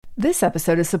This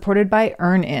episode is supported by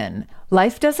EarnIn.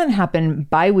 Life doesn't happen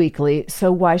bi-weekly, so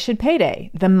why should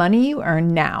payday? The money you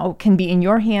earn now can be in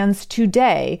your hands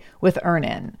today with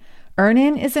EarnIn.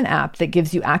 EarnIn is an app that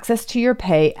gives you access to your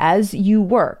pay as you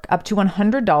work, up to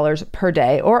 $100 per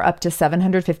day or up to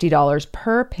 $750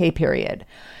 per pay period.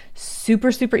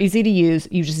 Super easy to use.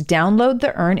 You just download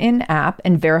the EarnIn app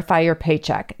and verify your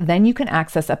paycheck. Then you can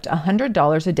access up to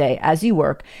 $100 a day as you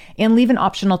work and leave an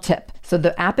optional tip. So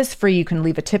the app is free. You can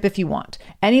leave a tip if you want.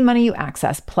 Any money you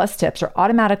access plus tips are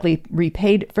automatically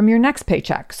repaid from your next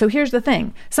paycheck. So here's the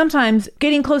thing. Sometimes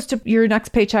getting close to your next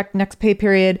paycheck, next pay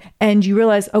period, and you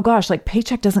realize, oh gosh, like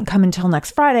paycheck doesn't come until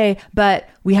next Friday, but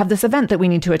we have this event that we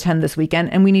need to attend this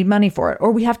weekend and we need money for it.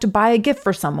 Or we have to buy a gift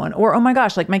for someone. Or, oh my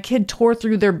gosh, like my kid tore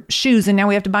through their shoes and now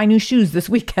we have to buy new shoes this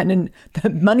weekend and the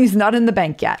money's not in the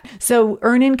bank yet. So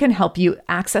EarnIn can help you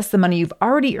access the money you've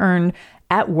already earned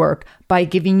at work by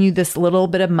giving you this little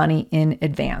bit of money in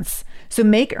advance. So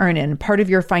make EarnIn part of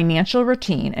your financial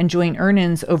routine and join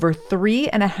EarnIn's over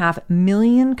 3.5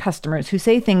 million customers who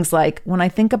say things like, when I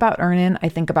think about EarnIn, I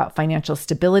think about financial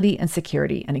stability and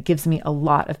security, and it gives me a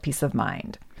lot of peace of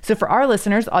mind. So for our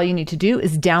listeners, all you need to do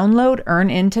is download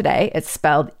EarnIn today. It's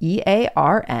spelled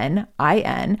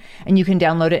EarnIn, and you can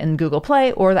download it in Google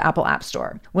Play or the Apple App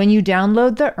Store. When you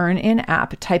download the EarnIn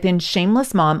app, type in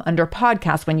Shameless Mom under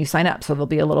podcast when you sign up. So there'll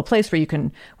be a little place where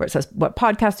it says, what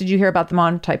podcast did you hear about them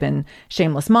on? Type in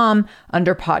Shameless Mom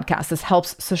under podcast. This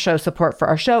helps to show support for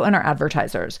our show and our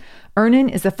advertisers.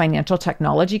 EarnIn is a financial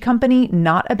technology company,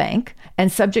 not a bank,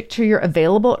 and subject to your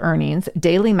available earnings,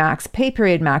 daily max, pay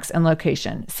period max, and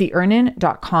location. See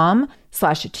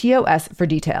earnin.com/TOS for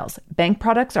details. Bank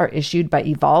products are issued by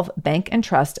Evolve Bank and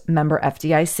Trust, member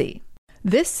FDIC.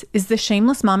 This is the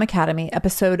Shameless Mom Academy,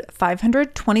 episode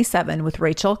 527 with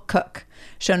Racheal Cook.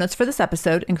 Show notes for this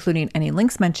episode, including any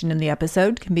links mentioned in the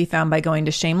episode, can be found by going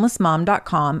to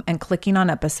shamelessmom.com and clicking on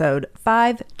episode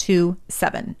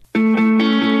 527.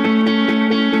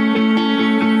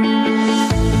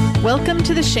 Welcome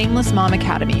to the Shameless Mom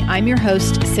Academy. I'm your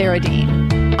host, Sarah Dean.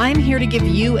 I'm here to give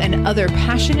you and other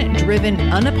passionate, driven,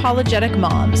 unapologetic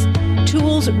moms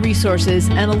tools, resources,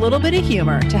 and a little bit of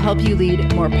humor to help you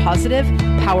lead more positive,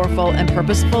 powerful, and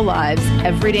purposeful lives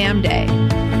every damn day.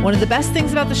 One of the best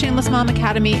things about the Shameless Mom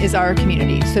Academy is our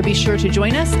community, so be sure to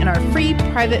join us in our free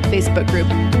private Facebook group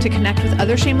to connect with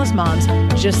other shameless moms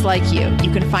just like you.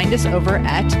 You can find us over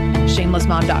at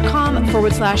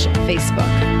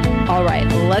shamelessmom.com/Facebook. All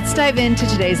right, let's dive into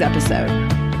today's episode.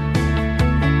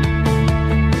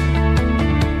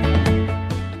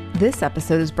 This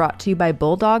episode is brought to you by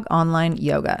Bulldog Online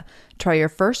Yoga. Try your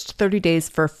first 30 days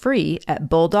for free at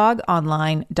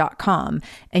bulldogonline.com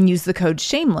and use the code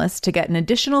SHAMELESS to get an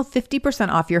additional 50%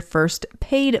 off your first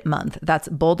paid month. That's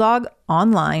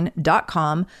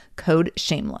bulldogonline.com, code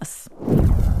SHAMELESS.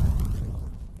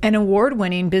 An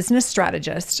award-winning business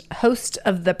strategist, host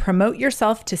of the Promote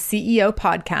Yourself to CEO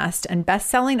podcast, and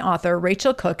best-selling author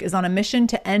Racheal Cook is on a mission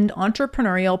to end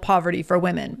entrepreneurial poverty for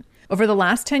women. Over the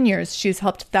last 10 years, she's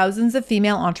helped thousands of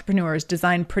female entrepreneurs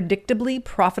design predictably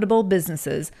profitable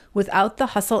businesses without the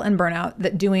hustle and burnout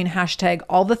that doing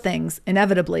 #all the things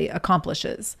inevitably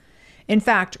accomplishes. In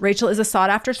fact, Racheal is a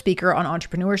sought-after speaker on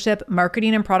entrepreneurship,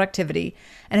 marketing, and productivity,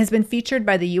 and has been featured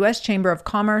by the U.S. Chamber of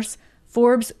Commerce,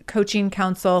 Forbes Coaching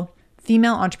Council,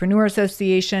 Female Entrepreneur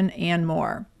Association, and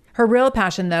more. Her real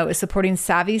passion, though, is supporting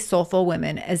savvy, soulful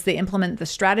women as they implement the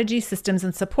strategy, systems,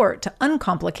 and support to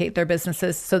uncomplicate their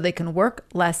businesses so they can work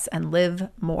less and live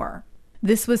more.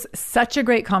 This was such a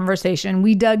great conversation.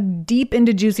 We dug deep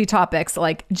into juicy topics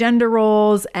like gender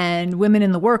roles and women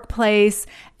in the workplace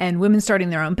and women starting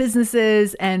their own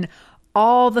businesses and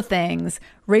all the things.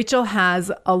 Racheal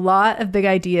has a lot of big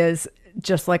ideas,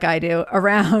 just like I do,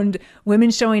 around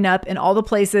women showing up in all the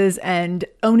places and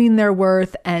owning their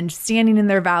worth and standing in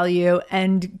their value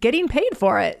and getting paid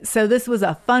for it. So this was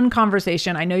a fun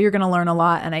conversation. I know you're going to learn a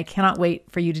lot, and I cannot wait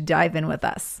for you to dive in with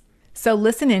us. So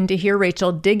listen in to hear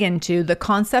Racheal dig into the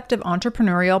concept of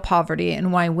entrepreneurial poverty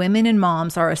and why women and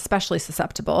moms are especially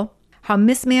susceptible, how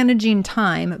mismanaging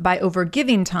time by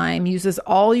overgiving time uses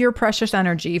all your precious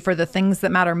energy for the things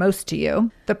that matter most to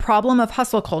you, the problem of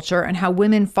hustle culture and how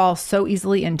women fall so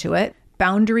easily into it,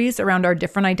 boundaries around our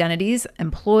different identities,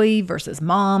 employee versus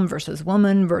mom versus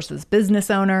woman versus business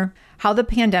owner, how the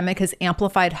pandemic has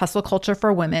amplified hustle culture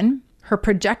for women, her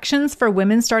projections for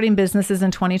women starting businesses in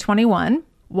 2021,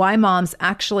 why moms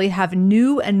actually have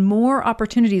new and more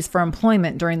opportunities for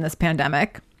employment during this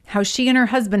pandemic, how she and her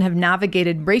husband have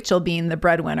navigated Racheal being the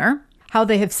breadwinner, how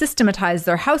they have systematized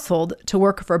their household to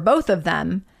work for both of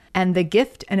them, and the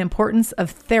gift and importance of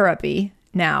therapy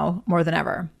now more than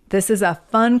ever. This is a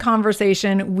fun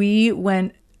conversation. We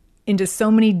went into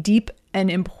so many deep and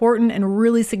important and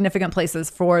really significant places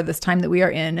for this time that we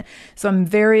are in. So I'm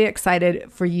very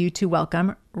excited for you to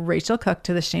welcome Racheal Cook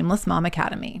to the Shameless Mom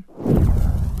Academy.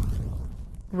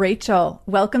 Racheal,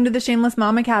 welcome to the Shameless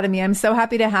Mom Academy. I'm so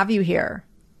happy to have you here.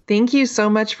 Thank you so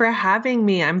much for having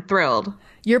me. I'm thrilled.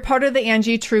 You're part of the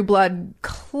Angie Trueblood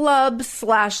Club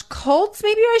 / cult,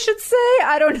 maybe I should say.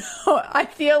 I don't know. I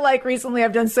feel like recently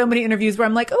I've done so many interviews where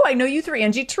I'm like, oh, I know you through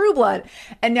Angie Trueblood.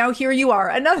 And now here you are,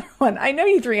 another one. I know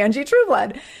you through Angie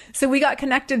Trueblood. So we got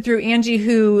connected through Angie,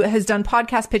 who has done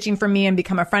podcast pitching for me and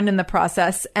become a friend in the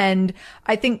process. And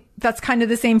I think that's kind of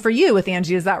the same for you with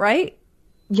Angie. Is that right?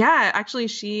 Yeah, actually,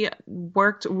 she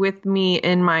worked with me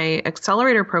in my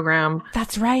accelerator program.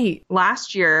 That's right.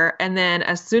 Last year. And then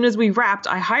as soon as we wrapped,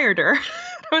 I hired her.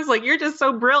 I was like, you're just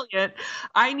so brilliant.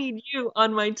 I need you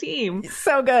on my team.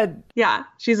 So good. Yeah,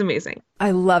 she's amazing.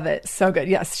 I love it. So good.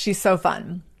 Yes, she's so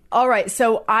fun. All right.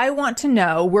 So I want to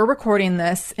know, we're recording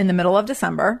this in the middle of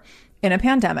December in a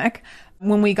pandemic.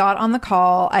 When we got on the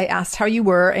call, I asked how you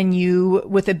were, and you,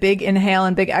 with a big inhale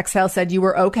and big exhale, said you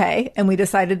were okay. And we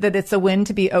decided that it's a win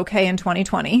to be okay in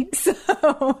 2020.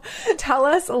 So tell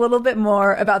us a little bit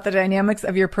more about the dynamics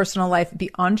of your personal life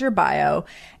beyond your bio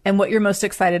and what you're most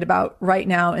excited about right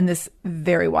now in this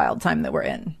very wild time that we're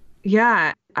in.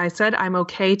 Yeah, I said I'm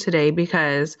okay today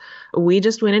because we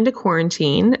just went into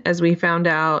quarantine as we found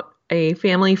out a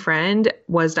family friend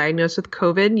was diagnosed with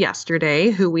COVID yesterday,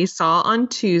 who we saw on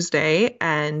Tuesday.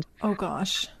 And oh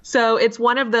gosh. So it's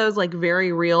one of those like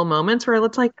very real moments where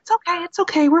it's like, it's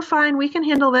okay. We're fine. We can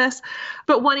handle this.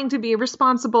 But wanting to be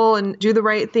responsible and do the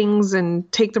right things and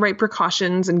take the right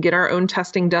precautions and get our own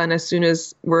testing done as soon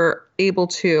as we're able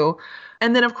to.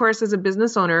 And then, of course, as a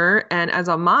business owner and as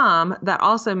a mom, that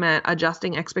also meant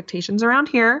adjusting expectations around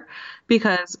here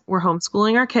because we're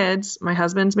homeschooling our kids. My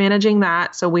husband's managing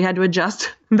that. So we had to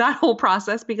adjust that whole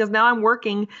process because now I'm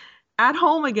working at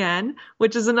home again,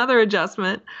 which is another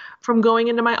adjustment from going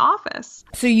into my office.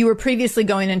 So you were previously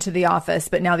going into the office,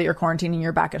 but now that you're quarantining,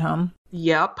 you're back at home?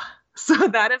 Yep. So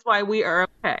that is why we are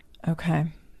okay. Okay.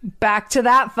 Back to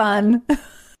that fun.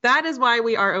 That is why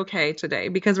we are okay today,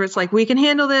 because it's like, we can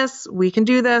handle this, we can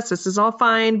do this, this is all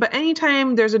fine. But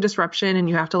anytime there's a disruption and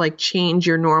you have to like change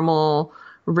your normal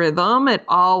rhythm, it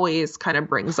always kind of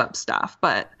brings up stuff.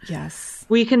 But yes,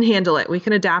 we can handle it. We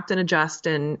can adapt and adjust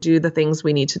and do the things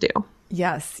we need to do.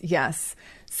 Yes, yes.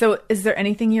 So is there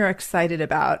anything you're excited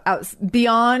about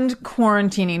beyond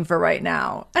quarantining for right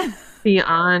now?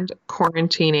 Beyond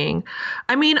quarantining.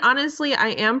 I mean, honestly, I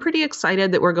am pretty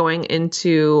excited that we're going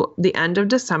into the end of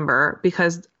December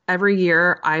because every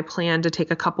year I plan to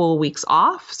take a couple of weeks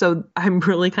off. So I'm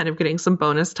really kind of getting some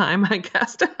bonus time, I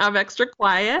guess, to have extra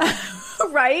quiet.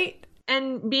 Right.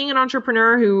 And being an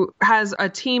entrepreneur who has a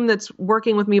team that's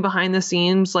working with me behind the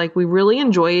scenes, like we really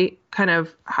enjoy kind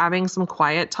of having some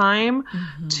quiet time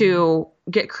to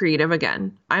get creative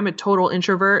again. I'm a total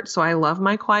introvert, so I love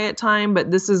my quiet time, but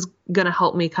this is going to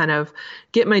help me kind of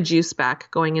get my juice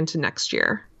back going into next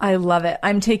year. I love it.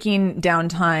 I'm taking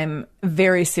downtime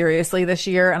very seriously this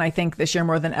year. And I think this year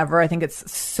more than ever, I think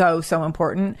it's so, so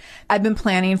important. I've been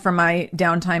planning for my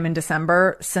downtime in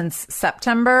December since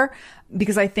September,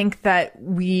 because I think that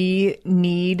we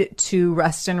need to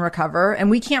rest and recover. And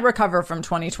we can't recover from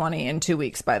 2020 in 2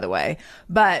 weeks, by the way,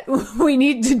 but we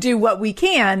need to do what we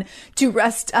can to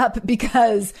rest up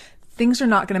because things are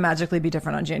not going to magically be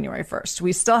different on January 1st.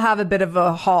 We still have a bit of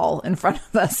a haul in front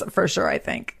of us for sure, I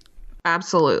think.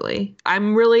 Absolutely.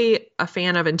 I'm really a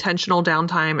fan of intentional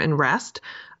downtime and rest.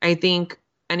 I think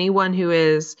anyone who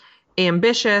is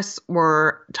ambitious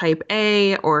or type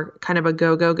A or kind of a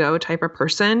go type of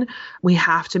person, we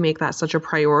have to make that such a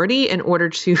priority in order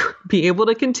to be able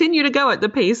to continue to go at the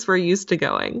pace we're used to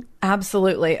going.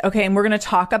 Absolutely. Okay. And we're going to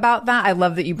talk about that. I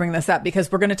love that you bring this up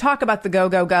because we're going to talk about the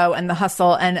go and the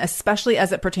hustle, and especially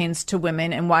as it pertains to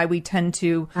women and why we tend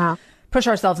to push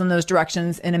ourselves in those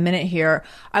directions in a minute here.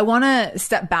 I want to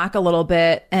step back a little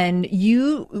bit. And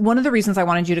one of the reasons I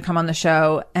wanted you to come on the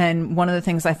show, and one of the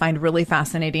things I find really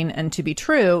fascinating and to be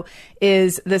true,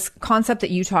 is this concept that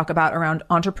you talk about around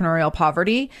entrepreneurial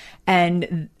poverty,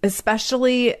 and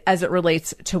especially as it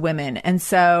relates to women. And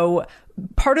so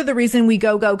part of the reason we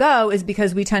go is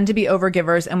because we tend to be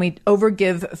overgivers, and we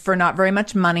overgive for not very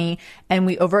much money, and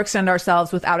we overextend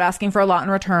ourselves without asking for a lot in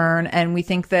return. And we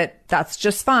think that that's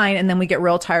just fine. And then we get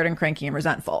real tired and cranky and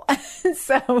resentful.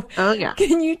 So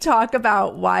Can you talk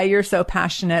about why you're so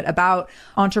passionate about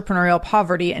entrepreneurial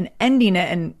poverty and ending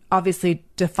it, and obviously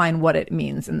define what it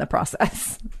means in the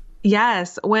process?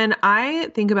 Yes. When I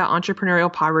think about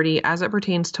entrepreneurial poverty as it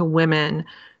pertains to women,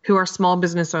 who are small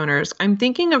business owners, I'm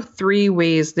thinking of three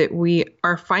ways that we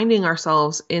are finding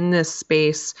ourselves in this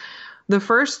space. The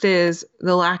first is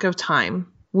the lack of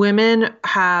time. Women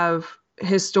have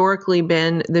historically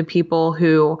been the people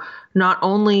who not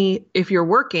only if you're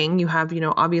working, you have,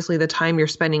 obviously the time you're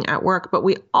spending at work, but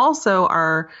we also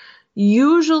are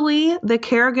usually the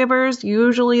caregivers,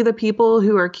 usually the people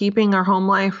who are keeping our home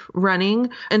life running.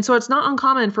 And so it's not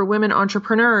uncommon for women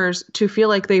entrepreneurs to feel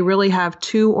like they really have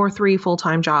 2 or 3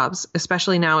 full-time jobs,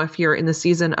 especially now if you're in the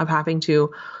season of having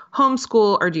to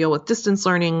homeschool or deal with distance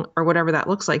learning or whatever that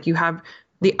looks like. You have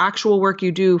the actual work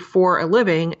you do for a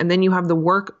living, and then you have the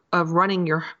work of running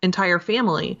your entire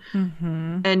family.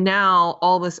 Mm-hmm. And now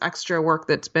all this extra work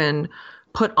that's been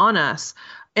put on us.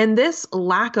 And this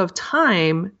lack of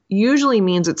time usually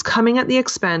means it's coming at the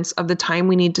expense of the time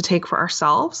we need to take for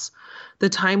ourselves, the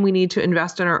time we need to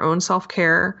invest in our own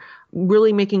self-care,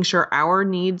 really making sure our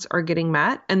needs are getting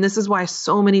met. And this is why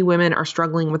so many women are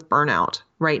struggling with burnout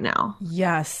right now.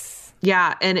 Yes.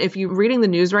 Yeah. And if you're reading the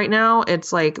news right now,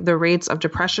 it's like the rates of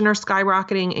depression are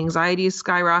skyrocketing, anxiety is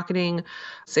skyrocketing,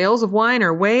 sales of wine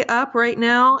are way up right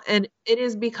now. And it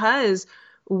is because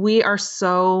we are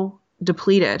so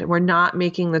depleted. We're not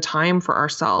making the time for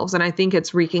ourselves. And I think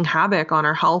it's wreaking havoc on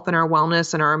our health and our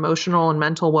wellness and our emotional and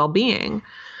mental well-being.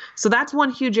 So that's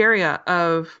one huge area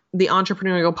of the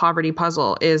entrepreneurial poverty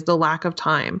puzzle is the lack of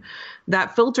time.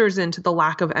 That filters into the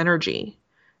lack of energy.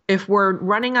 If we're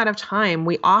running out of time,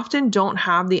 we often don't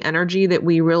have the energy that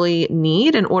we really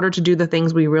need in order to do the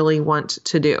things we really want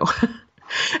to do.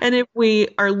 And if we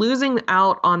are losing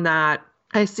out on that,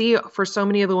 I see for so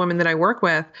many of the women that I work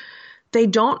with, they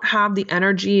don't have the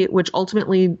energy, which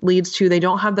ultimately leads to they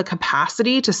don't have the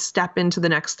capacity to step into the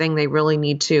next thing they really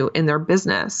need to in their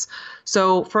business.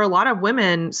 So for a lot of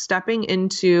women, stepping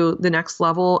into the next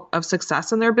level of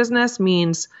success in their business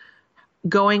means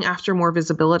going after more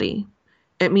visibility.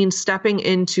 It means stepping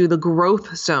into the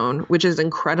growth zone, which is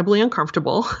incredibly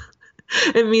uncomfortable.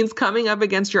 It means coming up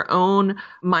against your own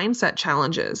mindset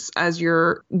challenges as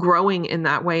you're growing in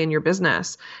that way in your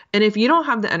business. And if you don't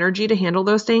have the energy to handle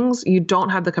those things, you don't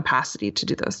have the capacity to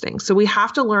do those things. So we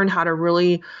have to learn how to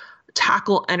really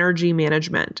tackle energy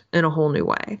management in a whole new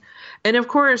way. And of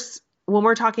course, when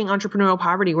we're talking entrepreneurial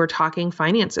poverty, we're talking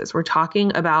finances. We're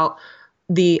talking about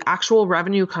the actual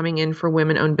revenue coming in for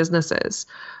women-owned businesses.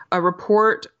 A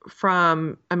report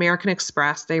from American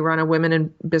Express, they run a women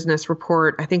in business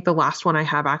report. I think the last one I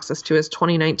have access to is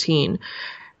 2019.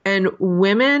 And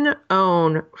women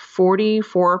own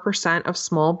 44% of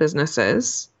small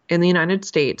businesses in the United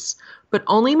States, but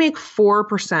only make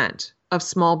 4% of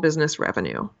small business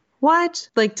revenue. What?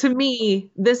 Like, to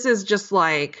me, this is just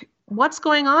like, what's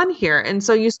going on here? And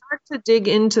so you start to dig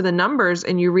into the numbers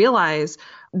and you realize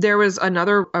there was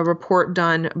a report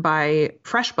done by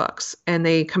FreshBooks, and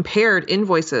they compared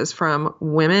invoices from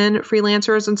women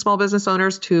freelancers and small business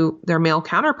owners to their male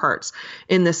counterparts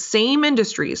in the same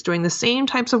industries doing the same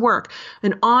types of work.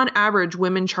 And on average,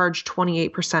 women charged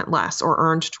 28% less or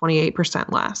earned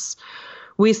 28% less.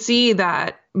 We see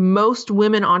that most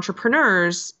women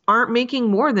entrepreneurs aren't making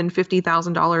more than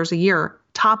 $50,000 a year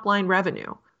top line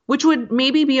revenue, which would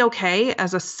maybe be okay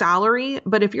as a salary.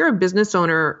 But if you're a business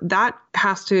owner, that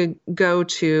has to go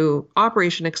to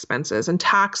operation expenses and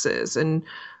taxes and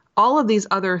all of these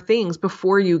other things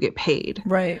before you get paid.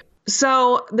 Right.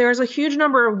 So there's a huge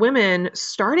number of women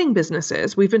starting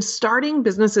businesses. We've been starting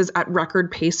businesses at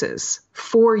record paces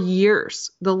for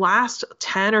years. The last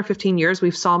 10 or 15 years,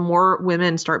 we've saw more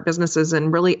women start businesses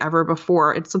than really ever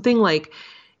before. It's something like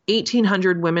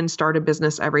 1,800 women start a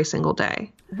business every single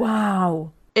day.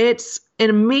 Wow. It's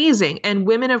amazing. And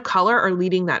women of color are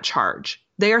leading that charge.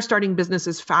 They are starting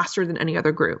businesses faster than any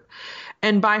other group.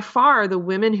 And by far, the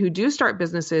women who do start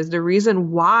businesses, the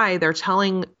reason why they're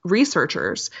telling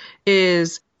researchers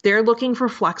is they're looking for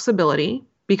flexibility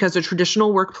because the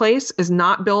traditional workplace is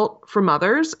not built for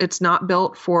mothers. It's not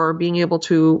built for being able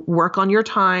to work on your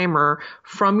time or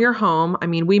from your home. I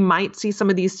mean, we might see some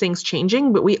of these things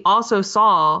changing, but we also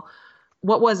saw,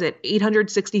 what was it,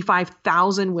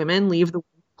 865,000 women leave the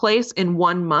place in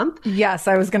 1 month. Yes,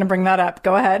 I was going to bring that up.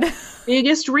 Go ahead.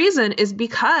 Biggest reason is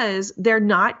because they're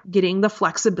not getting the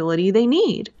flexibility they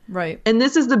need. Right. And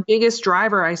this is the biggest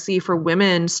driver I see for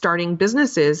women starting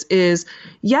businesses is,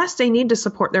 yes, they need to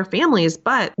support their families,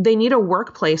 but they need a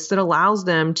workplace that allows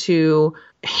them to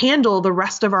handle the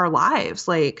rest of our lives,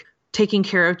 like taking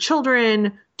care of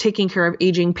children, taking care of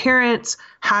aging parents,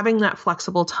 having that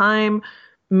flexible time,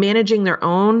 managing their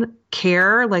own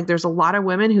care. Like there's a lot of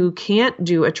women who can't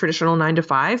do a traditional 9 to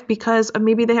 5 because of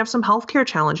maybe they have some healthcare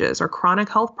challenges or chronic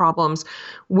health problems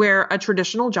where a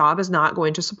traditional job is not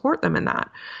going to support them in that.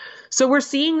 So we're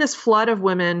seeing this flood of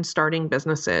women starting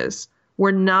businesses.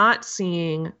 We're not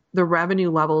seeing the revenue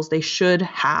levels they should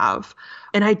have.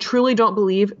 And I truly don't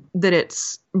believe that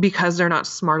it's because they're not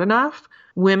smart enough.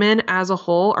 Women as a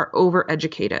whole are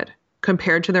overeducated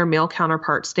compared to their male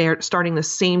counterparts starting the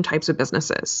same types of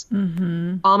businesses.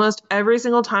 Mm-hmm. Almost every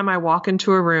single time I walk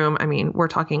into a room, I mean, we're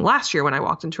talking last year when I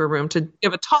walked into a room to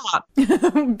give a talk.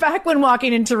 Back when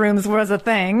walking into rooms was a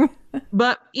thing.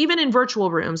 But even in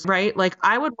virtual rooms, right? Like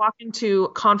I would walk into a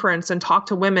conference and talk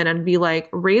to women and be like,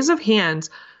 raise of hands,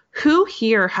 who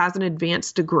here has an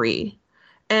advanced degree?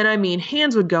 And I mean,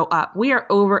 hands would go up. We are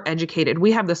overeducated.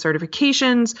 We have the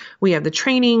certifications, we have the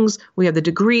trainings, we have the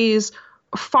degrees,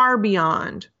 far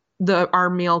beyond our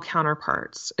male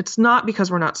counterparts. It's not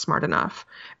because we're not smart enough.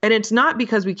 And it's not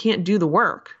because we can't do the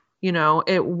work.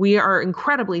 We are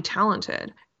incredibly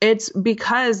talented. It's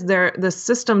because the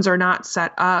systems are not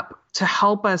set up to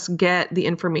help us get the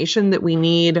information that we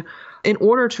need in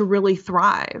order to really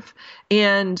thrive.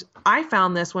 And I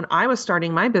found this when I was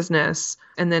starting my business.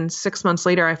 And then 6 months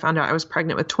later, I found out I was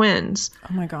pregnant with twins.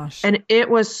 Oh my gosh. And it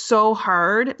was so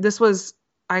hard.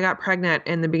 I got pregnant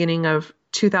in the beginning of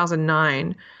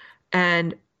 2009,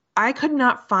 and I could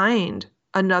not find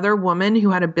another woman who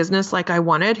had a business like I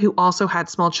wanted, who also had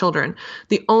small children.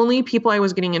 The only people I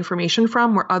was getting information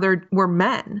from were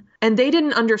men, and they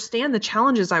didn't understand the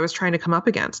challenges I was trying to come up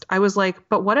against. I was like,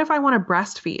 but what if I want to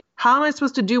breastfeed? How am I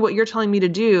supposed to do what you're telling me to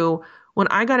do when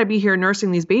I got to be here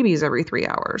nursing these babies every 3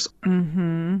 hours?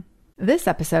 Mm-hmm. This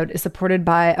episode is supported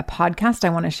by a podcast I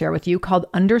want to share with you called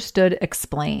Understood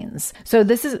Explains. So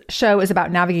show is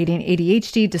about navigating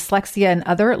ADHD, dyslexia, and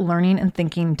other learning and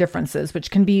thinking differences,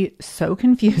 which can be so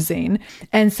confusing.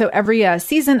 And so every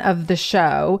season of the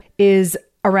show is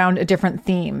around a different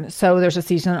theme. So there's a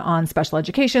season on special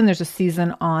education, there's a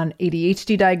season on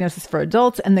ADHD diagnosis for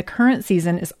adults, and the current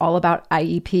season is all about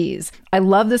IEPs. I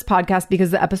love this podcast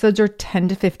because the episodes are 10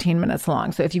 to 15 minutes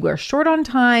long. So if you are short on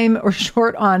time or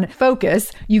short on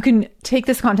focus, you can take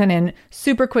this content in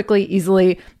super quickly,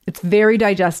 easily. It's very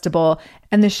digestible.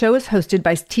 And the show is hosted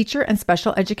by teacher and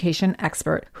special education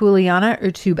expert Juliana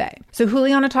Urtubey. So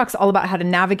Juliana talks all about how to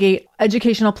navigate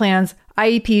educational plans,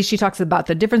 IEPs. She talks about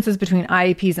the differences between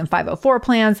IEPs and 504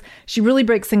 plans. She really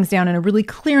breaks things down in a really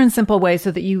clear and simple way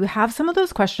so that you have some of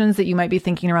those questions that you might be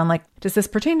thinking around, like, does this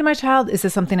pertain to my child? Is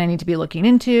this something I need to be looking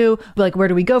into? Like, where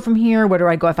do we go from here? Where do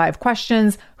I go if I have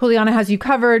questions? Juliana has you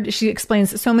covered. She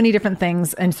explains so many different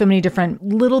things and so many different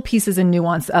little pieces and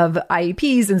nuance of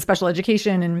IEPs and special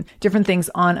education and different things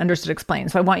on Understood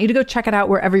Explains. So I want you to go check it out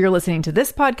wherever you're listening to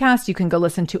this podcast. You can go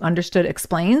listen to Understood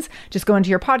Explains. Just go into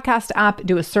your podcast app,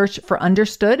 do a search for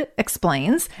Understood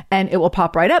Explains, and it will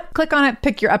pop right up. Click on it,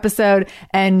 pick your episode,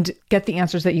 and get the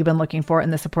answers that you've been looking for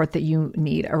and the support that you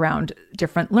need around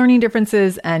different learning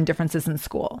differences and differences in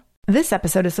school. This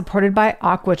episode is supported by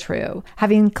AquaTrue.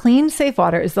 Having clean, safe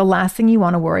water is the last thing you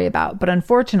want to worry about. But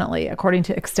unfortunately, according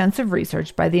to extensive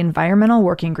research by the Environmental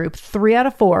Working Group, 3 out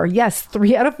of 4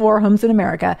 homes in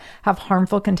America have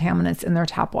harmful contaminants in their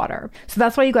tap water. So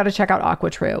that's why you got to check out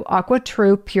AquaTrue.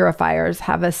 AquaTrue purifiers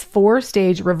have a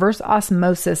 4-stage reverse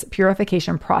osmosis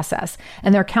purification process.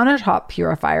 And their countertop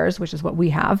purifiers, which is what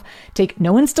we have, take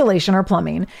no installation or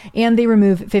plumbing. And they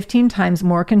remove 15 times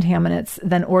more contaminants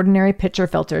than ordinary pitcher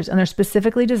filters. And they're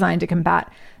specifically designed to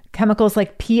combat chemicals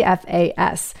like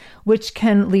PFAS, which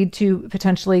can lead to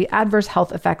potentially adverse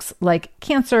health effects like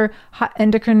cancer,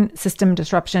 endocrine system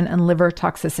disruption, and liver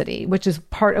toxicity, which is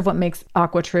part of what makes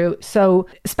AquaTrue so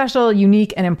special,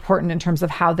 unique, and important in terms of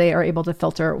how they are able to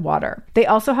filter water. They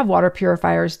also have water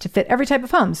purifiers to fit every type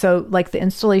of home. So like the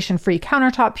installation-free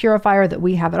countertop purifier that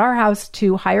we have at our house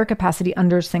to higher capacity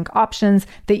under sink options.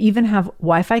 They even have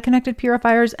Wi-Fi connected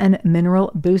purifiers and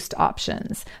mineral boost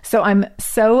options. So I'm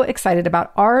so excited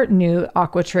about our new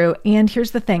AquaTrue. And here's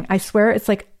the thing. I swear it's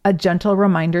like a gentle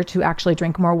reminder to actually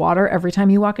drink more water every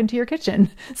time you walk into your kitchen.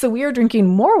 So we are drinking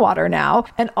more water now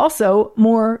and also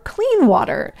more clean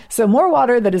water. So more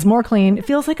water that is more clean. It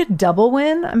feels like a double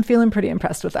win. I'm feeling pretty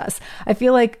impressed with us. I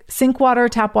feel like sink water,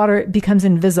 tap water becomes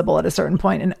invisible at a certain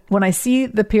point. And when I see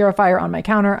the purifier on my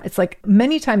counter, it's like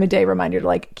many time a day reminder to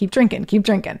like, keep drinking, keep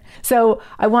drinking. So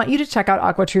I want you to check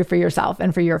out AquaTrue for yourself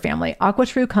and for your family.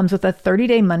 AquaTrue comes with a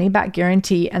 30-day money-back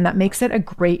guarantee, and that makes it a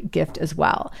great gift as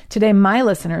well. Today, my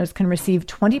listeners can receive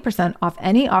 20% off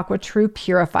any AquaTrue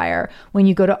purifier when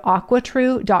you go to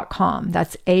aquatrue.com.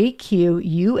 That's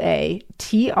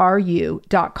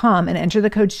AQUATRU.com and enter the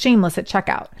code shameless at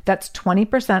checkout. That's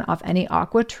 20% off any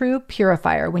AquaTrue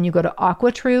purifier when you go to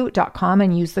aquatrue.com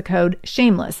and use the code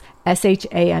shameless,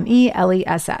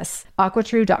 SHAMELESS.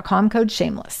 aquatrue.com, code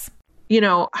shameless.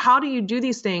 how do you do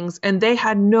these things? And they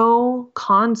had no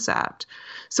concept.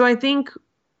 So I think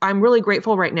I'm really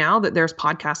grateful right now that there's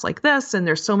podcasts like this, and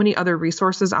there's so many other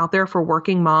resources out there for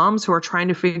working moms who are trying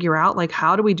to figure out, like,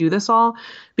 how do we do this all?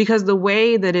 Because the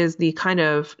way that is the kind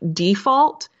of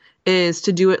default is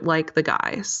to do it like the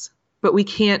guys, but we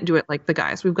can't do it like the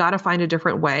guys. We've got to find a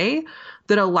different way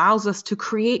that allows us to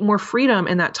create more freedom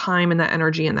in that time and that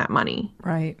energy and that money.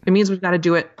 Right. It means we've got to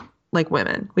do it like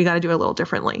women. We got to do it a little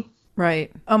differently.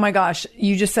 Right. Oh my gosh.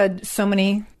 You just said so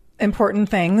many important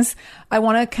things. I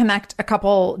want to connect a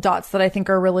couple dots that I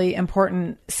think are really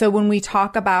important. So when we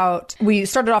talk about, we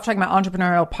started off talking about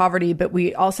entrepreneurial poverty, but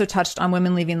we also touched on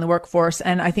women leaving the workforce.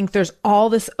 And I think there's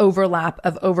all this overlap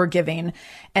of overgiving.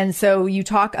 And so you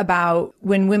talk about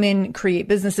when women create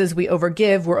businesses, we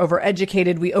overgive, we're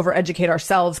overeducated, we overeducate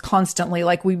ourselves constantly.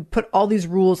 Like we put all these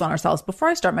rules on ourselves. Before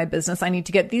I start my business, I need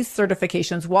to get these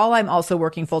certifications while I'm also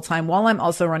working full time, while I'm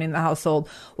also running the household,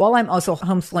 while I'm also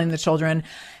homeschooling the children.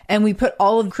 And we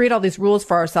create all these rules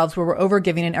for ourselves where we're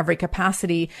overgiving in every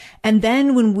capacity. And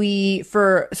then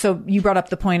so you brought up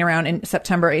the point around in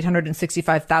September,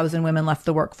 865,000 women left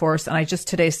the workforce. And I just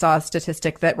today saw a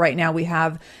statistic that right now we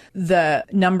have the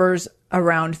numbers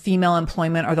around female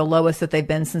employment are the lowest that they've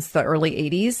been since the early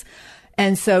 80s.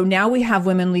 And so now we have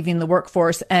women leaving the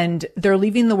workforce, and they're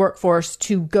leaving the workforce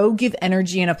to go give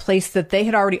energy in a place that they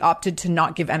had already opted to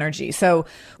not give energy. So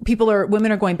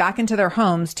women are going back into their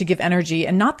homes to give energy.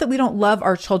 And not that we don't love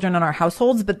our children and our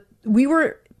households, but we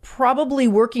were probably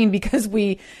working because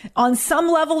we, on some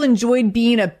level, enjoyed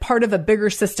being a part of a bigger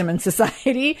system in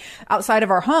society outside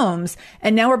of our homes.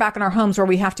 And now we're back in our homes where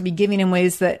we have to be giving in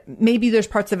ways that maybe there's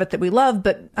parts of it that we love,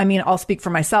 but I mean, I'll speak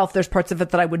for myself. There's parts of it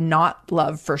that I would not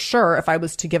love for sure if I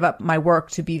was to give up my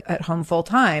work to be at home full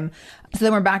time. So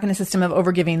then we're back in a system of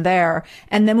overgiving there.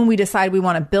 And then when we decide we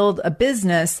want to build a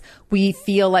business, we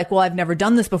feel like, well, I've never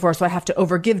done this before, so I have to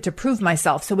overgive to prove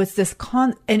myself. So it's this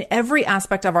in every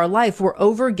aspect of our life, we're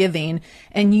overgiving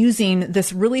and using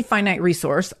this really finite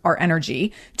resource, our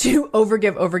energy, to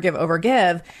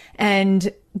overgive.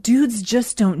 And dudes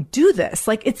just don't do this.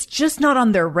 Like, it's just not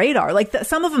on their radar. Like,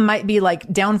 some of them might be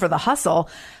like down for the hustle,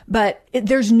 but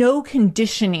there's no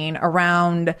conditioning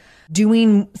around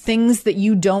doing things that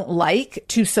you don't like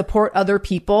to support other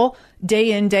people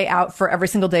day in, day out for every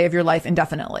single day of your life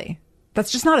indefinitely.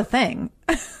 That's just not a thing.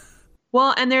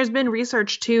 Well, and there's been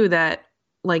research too that,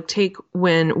 like, take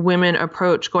when women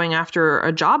approach going after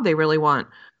a job they really want,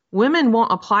 women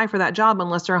won't apply for that job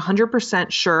unless they're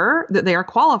 100% sure that they are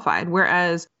qualified.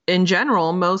 Whereas in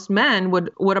general, most men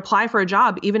would apply for a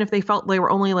job even if they felt they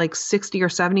were only like 60 or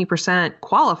 70%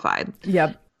 qualified.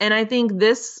 Yep. And I think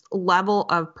this level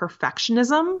of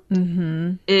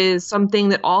perfectionism is something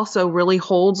that also really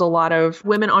holds a lot of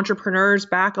women entrepreneurs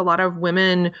back, a lot of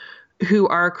women who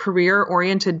are career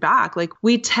oriented back. Like,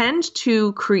 we tend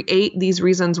to create these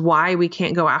reasons why we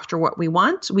can't go after what we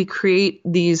want. We create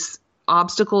these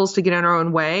obstacles to get in our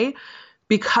own way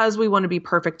because we want to be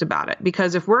perfect about it.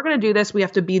 Because if we're going to do this, we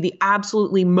have to be the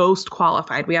absolutely most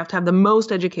qualified. We have to have the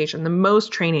most education, the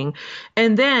most training.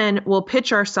 And then we'll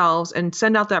pitch ourselves and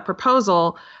send out that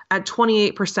proposal at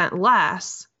 28%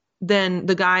 less than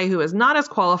the guy who is not as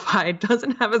qualified,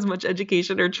 doesn't have as much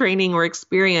education or training or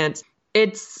experience.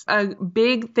 It's a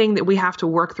big thing that we have to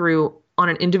work through on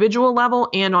an individual level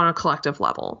and on a collective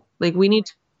level. Like, we need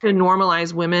to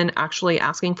normalize women actually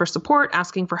asking for support,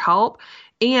 asking for help,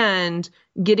 and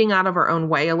getting out of our own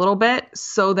way a little bit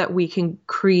so that we can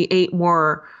create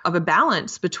more of a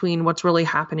balance between what's really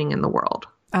happening in the world.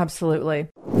 Absolutely.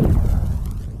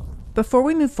 Before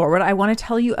we move forward, I want to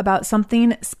tell you about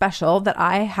something special that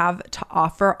I have to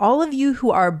offer all of you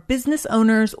who are business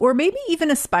owners or maybe even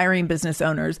aspiring business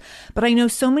owners. But I know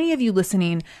so many of you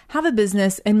listening have a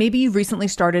business and maybe you've recently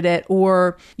started it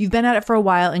or you've been at it for a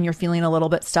while and you're feeling a little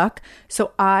bit stuck.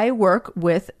 So I work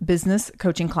with business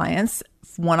coaching clients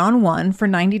one-on-one for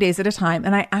 90 days at a time.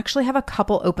 And I actually have a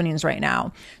couple openings right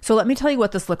now. So let me tell you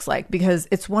what this looks like, because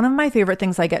it's one of my favorite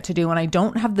things I get to do when I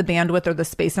don't have the bandwidth or the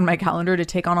space in my calendar to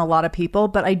take on a lot of people,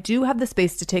 but I do have the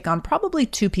space to take on probably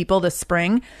 2 people this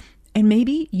spring. And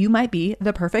maybe you might be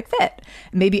the perfect fit.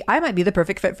 Maybe I might be the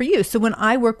perfect fit for you. So when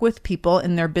I work with people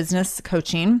in their business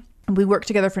coaching, we work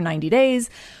together for 90 days.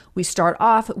 We start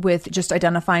off with just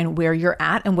identifying where you're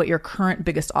at and what your current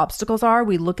biggest obstacles are.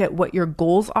 We look at what your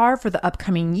goals are for the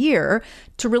upcoming year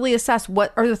to really assess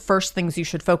what are the first things you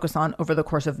should focus on over the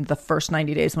course of the first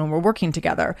 90 days when we're working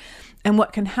together. And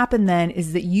what can happen then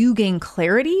is that you gain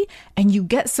clarity and you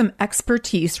get some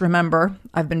expertise. Remember,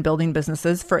 I've been building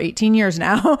businesses for 18 years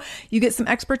now. You get some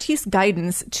expertise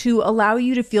guidance to allow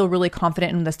you to feel really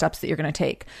confident in the steps that you're going to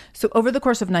take. So over the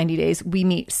course of 90 days, we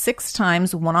meet 6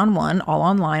 times one-on-one, all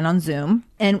online on Zoom.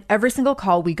 And every single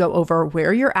call, we go over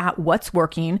where you're at, what's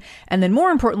working, and then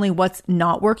more importantly, what's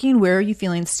not working, where are you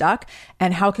feeling stuck,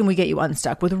 and how can we get you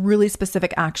unstuck with really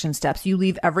specific action steps. You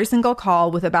leave every single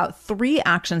call with about 3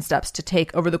 action steps to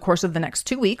take over the course of the next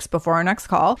 2 weeks before our next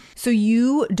call. So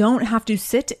you don't have to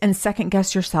sit and second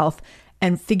guess yourself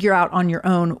and figure out on your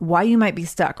own why you might be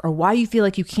stuck or why you feel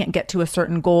like you can't get to a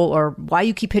certain goal or why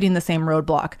you keep hitting the same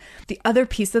roadblock. The other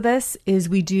piece of this is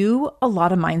we do a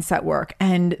lot of mindset work.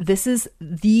 And this is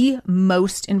the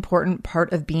most important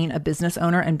part of being a business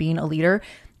owner and being a leader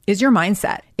is your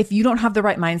mindset. If you don't have the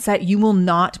right mindset, you will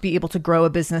not be able to grow a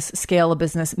business, scale a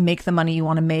business, make the money you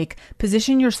want to make,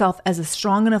 position yourself as a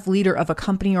strong enough leader of a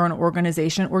company or an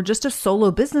organization or just a solo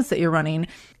business that you're running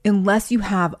unless you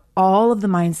have all of the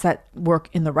mindset work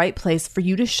in the right place for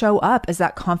you to show up as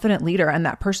that confident leader and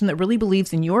that person that really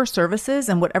believes in your services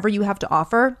and whatever you have to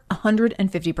offer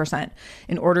 150%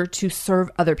 in order to serve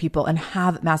other people and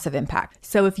have massive impact.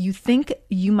 So if you think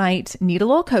you might need a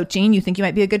little coaching, you think you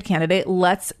might be a good candidate,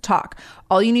 let's talk.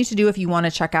 All you need to do if you want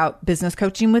to check out business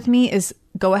coaching with me is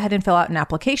go ahead and fill out an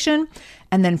application.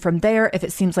 And then from there, if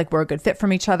it seems like we're a good fit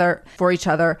for each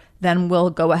other, then we'll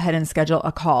go ahead and schedule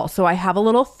a call. So I have a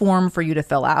little form for you to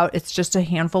fill out. It's just a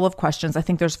handful of questions. I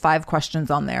think there's 5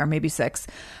 questions on there, maybe 6.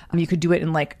 You could do it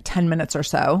in like 10 minutes or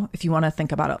so. If you want to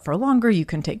think about it for longer, you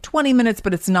can take 20 minutes,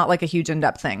 but it's not like a huge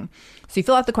in-depth thing. So you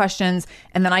fill out the questions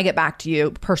and then I get back to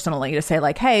you personally to say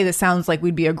like, hey, this sounds like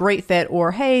we'd be a great fit,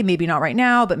 or hey, maybe not right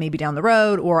now, but maybe down the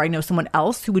road, or I know someone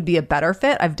else who would be a better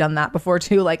fit. I've done that before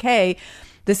too. Like, hey,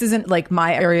 this isn't like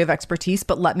my area of expertise,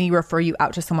 but let me refer you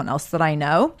out to someone else that I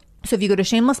know. So if you go to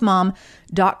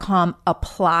shamelessmom.com,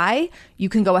 apply, you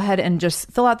can go ahead and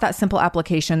just fill out that simple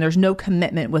application. There's no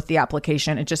commitment with the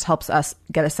application. It just helps us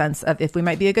get a sense of if we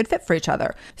might be a good fit for each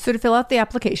other. So to fill out the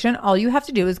application, all you have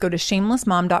to do is go to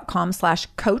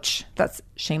shamelessmom.com/coach. That's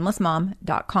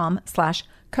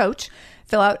shamelessmom.com/coach.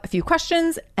 Fill out a few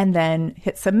questions and then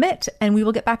hit submit and we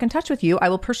will get back in touch with you. I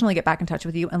will personally get back in touch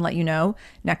with you and let you know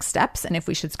next steps and if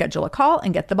we should schedule a call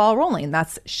and get the ball rolling.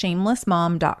 That's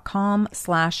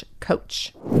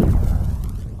shamelessmom.com/coach.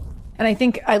 And I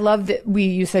think I love that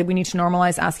you said we need to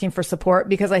normalize asking for support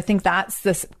because I think that's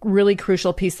this really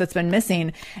crucial piece that's been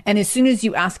missing. And as soon as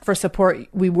you ask for support,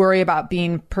 we worry about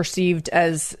being perceived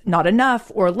as not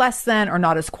enough or less than or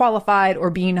not as qualified or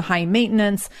being high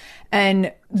maintenance.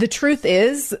 And the truth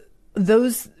is,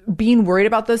 those being worried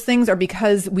about those things are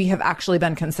because we have actually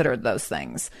been considered those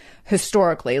things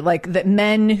historically, like that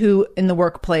men who in the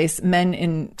workplace, men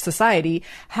in society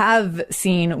have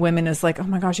seen women as like, oh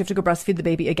my gosh, you have to go breastfeed the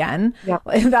baby again. Yep.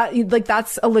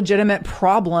 That's a legitimate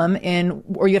problem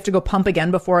or you have to go pump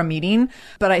again before a meeting.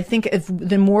 But I think if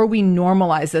the more we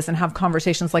normalize this and have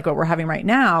conversations like what we're having right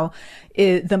now,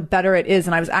 the better it is.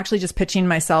 And I was actually just pitching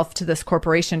myself to this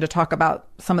corporation to talk about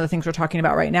some of the things we're talking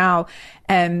about right now.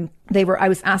 And I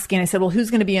was asking, I said, well, who's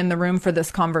going to be in the room for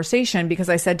this conversation? Because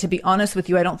I said, to be honest with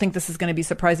you, I don't think this is going to be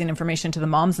surprising information to the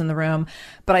moms in the room.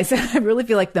 But I said, I really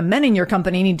feel like the men in your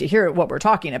company need to hear what we're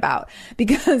talking about.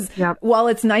 Because while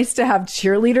it's nice to have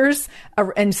cheerleaders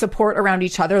and support around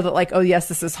each other that like, oh yes,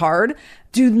 this is hard.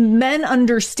 Do men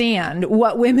understand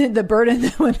the burden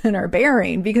that women are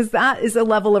bearing? Because that is a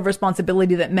level of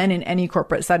responsibility that men in any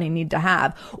corporate setting need to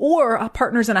have, or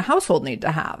partners in a household need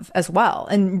to have as well.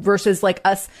 And versus like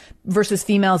us versus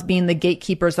females being the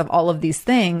gatekeepers of all of these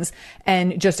things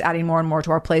and just adding more and more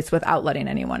to our plates without letting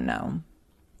anyone know.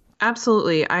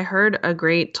 Absolutely. I heard a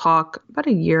great talk about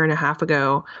a year and a half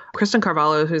ago. Kristen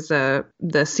Carvalho, who's the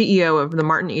CEO of the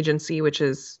Martin Agency, which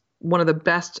is one of the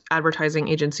best advertising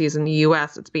agencies in the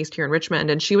US. It's based here in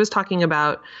Richmond. And she was talking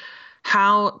about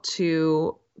how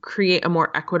to create a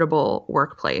more equitable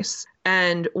workplace.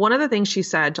 And one of the things she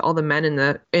said to all the men in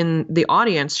the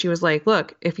audience, she was like,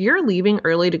 look, if you're leaving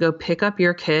early to go pick up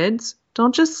your kids,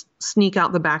 don't just sneak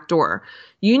out the back door.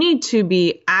 You need to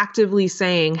be actively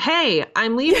saying, hey,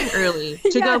 I'm leaving early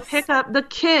to go pick up the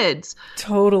kids.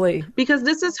 Totally. Because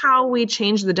this is how we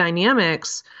change the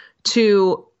dynamics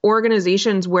to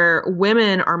organizations where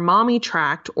women are mommy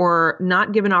tracked or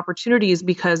not given opportunities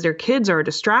because their kids are a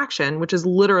distraction, which is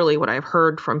literally what I've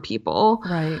heard from people.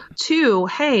 Right. 2,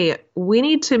 hey, we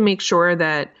need to make sure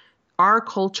that our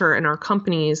culture and our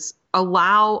companies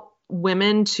allow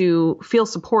women to feel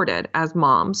supported as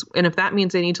moms. And if that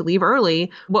means they need to leave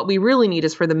early, what we really need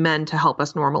is for the men to help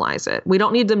us normalize it. We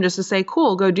don't need them just to say,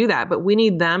 cool, go do that. But we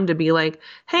need them to be like,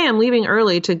 hey, I'm leaving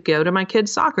early to go to my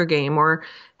kid's soccer game, or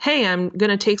hey, I'm going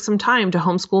to take some time to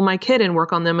homeschool my kid and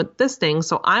work on them at this thing.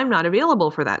 So I'm not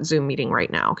available for that Zoom meeting right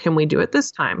now. Can we do it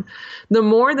this time? The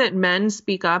more that men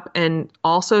speak up and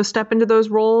also step into those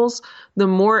roles, the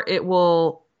more it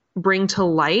will bring to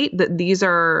light that these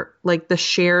are like the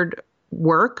shared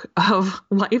work of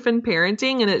life and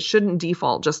parenting, and it shouldn't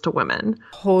default just to women.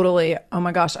 Totally. Oh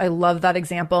my gosh, I love that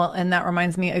example. And that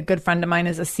reminds me, a good friend of mine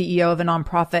is a CEO of a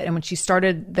nonprofit. And when she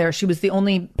started there, she was the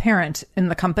only parent in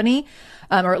the company,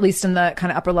 or at least in the kind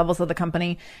of upper levels of the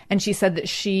company. And she said that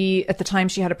at the time,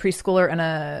 she had a preschooler and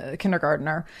a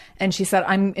kindergartner. And she said,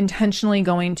 I'm intentionally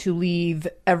going to leave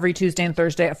every Tuesday and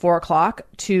Thursday at 4:00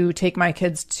 to take my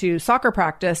kids to soccer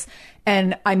practice.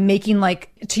 And I'm making, like,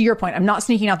 to your point, I'm not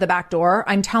sneaking out the back door.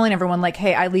 I'm telling everyone, like,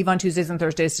 hey, I leave on Tuesdays and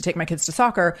Thursdays to take my kids to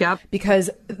soccer. Yep. Because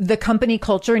the company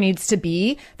culture needs to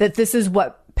be that this is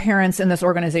what parents in this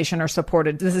organization are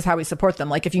supported. This is how we support them.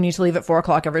 Like, if you need to leave at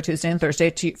 4:00 every Tuesday and Thursday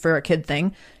for a kid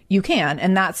thing, you can.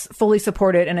 And that's fully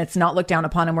supported, and it's not looked down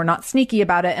upon, and we're not sneaky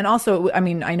about it. And also, I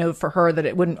mean, I know for her that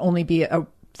it wouldn't only be a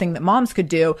thing that moms could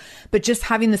do, but just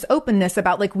having this openness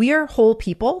about, like, we are whole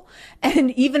people.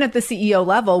 And even at the CEO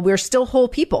level, we're still whole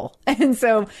people. And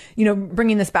so,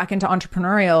 bringing this back into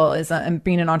entrepreneurial and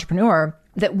being an entrepreneur,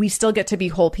 that we still get to be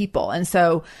whole people. And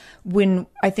so when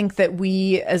I think that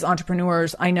we as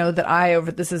entrepreneurs, I know that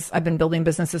I've been building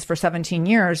businesses for 17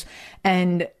 years,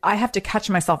 and I have to catch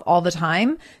myself all the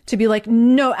time to be like,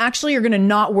 no, actually, you're going to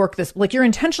not work this, like, you're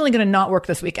intentionally going to not work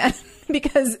this weekend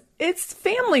because it's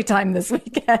family time this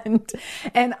weekend.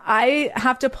 And I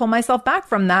have to pull myself back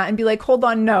from that and be like, hold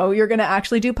on, no, you're going to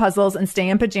actually do puzzles and stay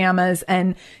in pajamas,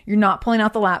 and you're not pulling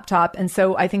out the laptop. And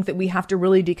so I think that we have to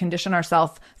really decondition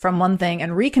ourselves from one thing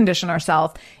and recondition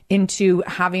ourselves into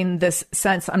having this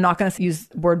sense. I'm not going to use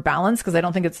the word balance because I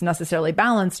don't think it's necessarily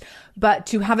balanced, but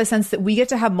to have a sense that we get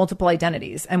to have multiple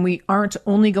identities, and we aren't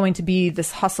only going to be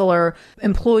this hustler,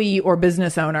 employee, or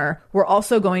business owner. We're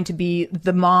also going to be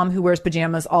the mom who wears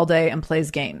pajamas all day and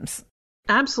plays games.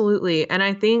 Absolutely. And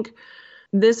I think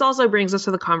this also brings us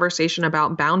to the conversation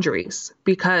about boundaries,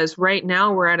 because right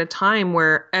now we're at a time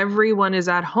where everyone is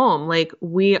at home. Like,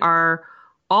 we are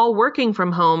all working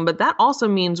from home, but that also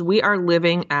means we are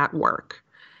living at work.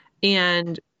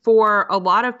 And for a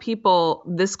lot of people,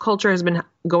 this culture has been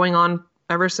going on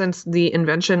ever since the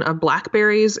invention of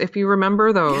Blackberries, if you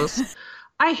remember those.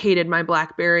 I hated my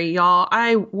Blackberry, y'all.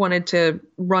 I wanted to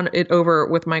run it over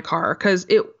with my car because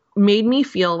it made me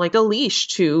feel like a leash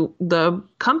to the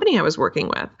company I was working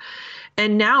with.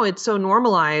 And now it's so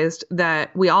normalized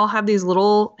that we all have these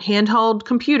little handheld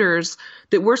computers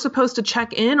that we're supposed to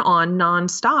check in on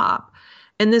nonstop.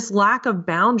 And this lack of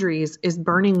boundaries is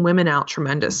burning women out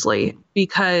tremendously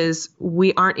because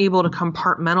we aren't able to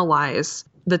compartmentalize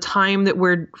the time that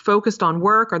we're focused on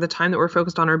work or the time that we're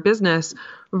focused on our business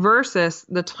versus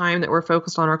the time that we're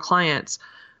focused on our clients.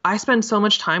 I spend so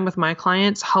much time with my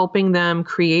clients helping them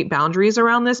create boundaries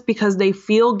around this because they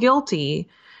feel guilty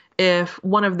if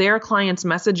one of their clients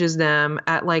messages them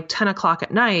at like 10 o'clock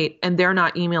at night and they're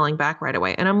not emailing back right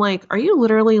away. And I'm like, are you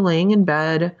literally laying in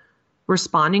bed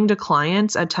responding to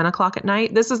clients at 10 o'clock at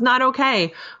night? This is not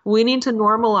okay. We need to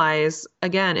normalize.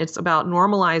 Again, it's about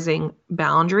normalizing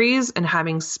boundaries and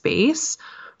having space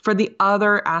for the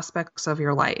other aspects of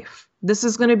your life. This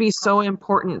is going to be so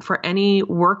important for any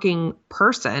working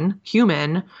person,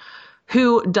 human,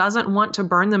 who doesn't want to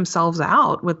burn themselves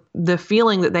out with the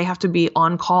feeling that they have to be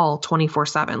on call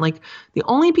 24/7. Like, the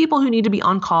only people who need to be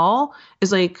on call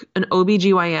is like an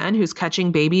OBGYN who's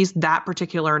catching babies that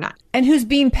particular night. And who's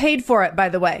being paid for it, by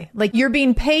the way. Like, you're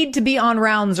being paid to be on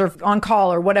rounds or on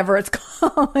call or whatever it's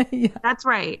called. Yeah. That's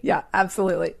right. Yeah,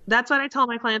 absolutely. That's what I tell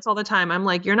my clients all the time. I'm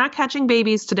like, you're not catching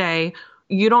babies today.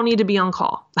 You don't need to be on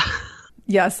call.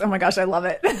 Yes. Oh my gosh, I love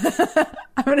it.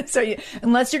 I'm going to start you.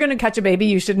 Unless you're going to catch a baby,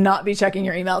 you should not be checking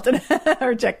your email today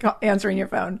or answering your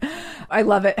phone. I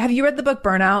love it. Have you read the book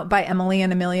Burnout by Emily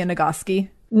and Amelia Nagoski?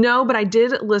 No, but I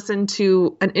did listen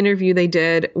to an interview they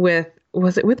did with,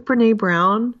 was it with Brene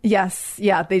Brown? Yes.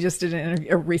 Yeah. They just did an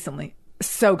interview recently.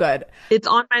 So good. It's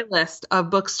on my list of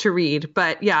books to read.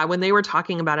 But yeah, when they were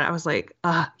talking about it, I was like,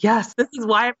 yes, this is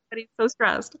why everybody's so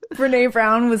stressed. Brene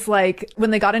Brown was like,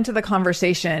 when they got into the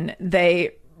conversation,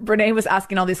 they Brene was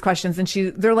asking all these questions and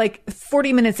they're like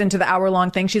 40 minutes into the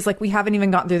hour-long thing. She's like, we haven't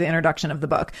even gotten through the introduction of the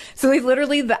book. So they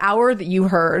literally, the hour that you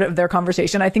heard of their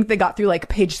conversation, I think they got through like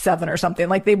page 7 or something.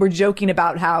 Like they were joking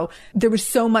about how there was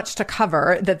so much to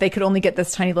cover that they could only get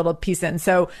this tiny little piece in.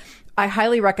 So I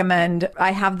highly recommend.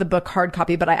 I have the book hard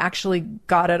copy, but I actually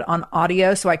got it on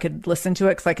audio so I could listen to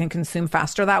it because I can consume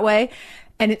faster that way.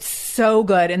 And it's so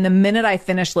good. And the minute I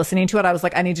finished listening to it, I was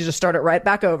like, I need to just start it right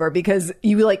back over because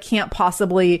you like can't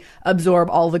possibly absorb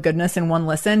all the goodness in one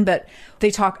listen. But they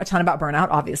talk a ton about burnout.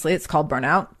 Obviously, it's called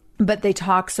Burnout. But they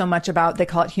talk so much about, they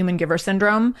call it human giver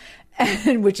syndrome,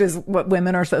 and which is what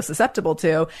women are so susceptible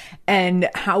to, and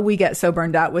how we get so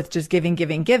burned out with just giving.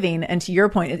 And to your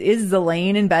point, it is the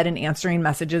laying in bed and answering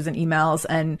messages and emails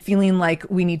and feeling like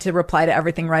we need to reply to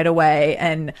everything right away.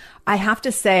 And I have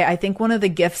to say, I think one of the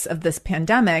gifts of this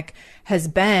pandemic has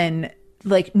been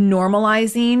like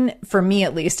normalizing, for me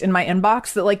at least in my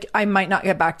inbox, that like I might not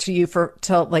get back to you for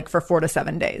 4 to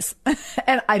 7 days.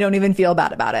 And I don't even feel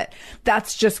bad about it.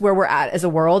 That's just where we're at as a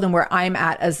world and where I'm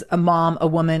at as a mom, a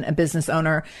woman, a business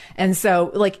owner. And so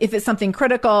like if it's something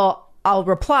critical, I'll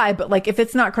reply. But like if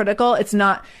it's not critical, it's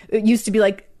not. It used to be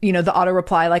like, you know, the auto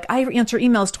reply, like I answer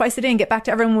emails twice a day and get back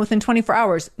to everyone within 24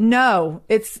 hours. No,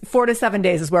 it's 4 to 7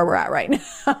 days is where we're at right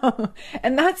now.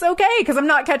 And that's okay because I'm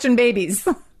not catching babies.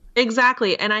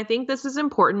 Exactly. And I think this is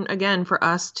important, again, for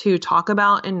us to talk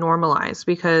about and normalize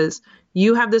because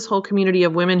you have this whole community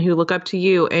of women who look up to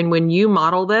you. And when you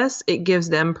model this, it gives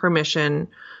them permission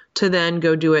to then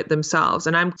go do it themselves.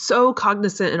 And I'm so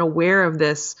cognizant and aware of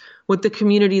this with the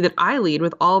community that I lead,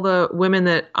 with all the women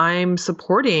that I'm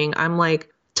supporting. I'm like,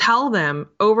 tell them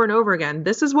over and over again,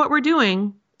 this is what we're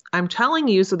doing. I'm telling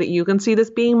you so that you can see this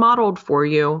being modeled for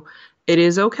you. It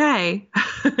is okay.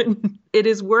 It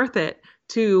is worth it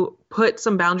to put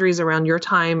some boundaries around your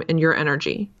time and your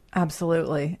energy.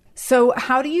 Absolutely. So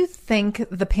how do you think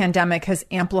the pandemic has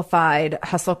amplified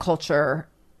hustle culture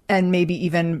and maybe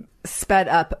even sped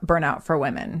up burnout for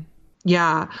women?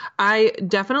 Yeah, I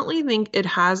definitely think it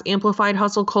has amplified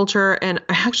hustle culture. And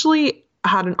I actually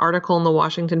had an article in the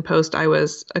Washington Post I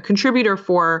was a contributor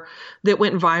for that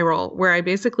went viral, where I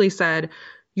basically said,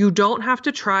 you don't have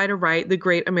to try to write the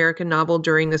great American novel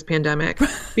during this pandemic.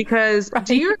 Because right.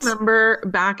 Do you remember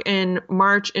back in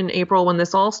March and April when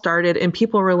this all started and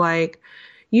people were like,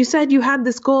 you said you had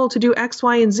this goal to do X,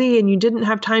 Y, and Z and you didn't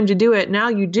have time to do it. Now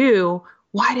you do.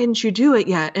 Why didn't you do it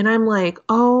yet? And I'm like,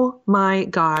 oh my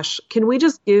gosh, can we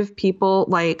just give people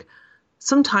like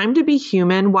some time to be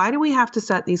human? Why do we have to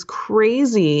set these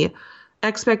crazy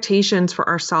expectations for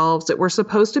ourselves that we're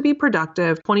supposed to be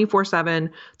productive 24/7,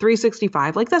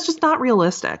 365? Like that's just not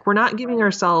realistic. We're not giving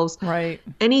ourselves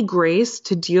any grace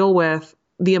to deal with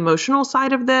the emotional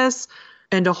side of this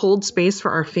and to hold space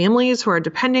for our families who are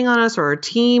depending on us or our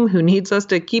team who needs us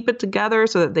to keep it together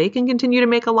so that they can continue to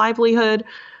make a livelihood.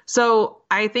 So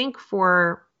I think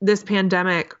for this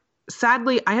pandemic,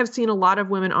 sadly, I have seen a lot of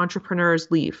women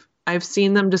entrepreneurs leave. I've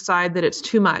seen them decide that it's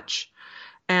too much.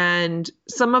 And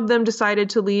some of them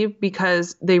decided to leave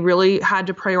because they really had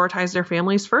to prioritize their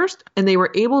families first, and they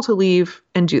were able to leave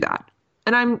and do that.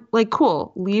 And I'm like,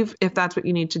 cool, leave if that's what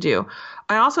you need to do.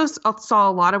 I also saw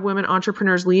a lot of women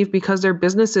entrepreneurs leave because their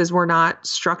businesses were not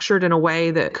structured in a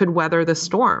way that could weather the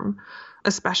storm,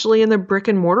 especially in the brick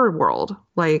and mortar world.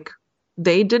 Like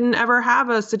they didn't ever have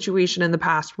a situation in the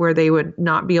past where they would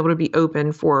not be able to be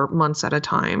open for months at a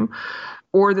time,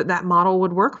 or that model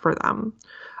would work for them.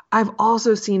 I've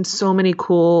also seen so many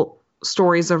cool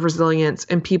stories of resilience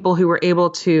and people who were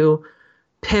able to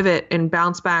pivot and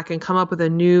bounce back and come up with a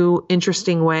new,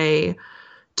 interesting way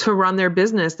to run their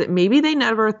business that maybe they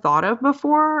never thought of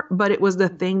before, but it was the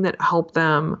thing that helped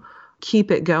them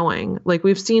keep it going. Like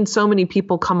we've seen so many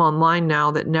people come online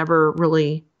now that never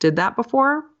really did that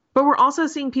before. But we're also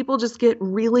seeing people just get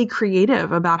really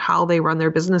creative about how they run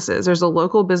their businesses. There's a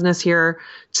local business here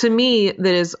to me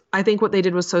that is, I think what they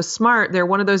did was so smart. They're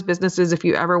one of those businesses, if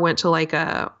you ever went to like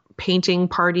a painting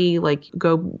party, like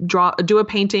do a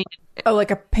painting. Oh,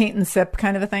 like a paint and sip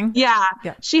kind of a thing? Yeah.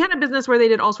 She had a business where they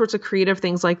did all sorts of creative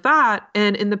things like that.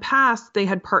 And in the past, they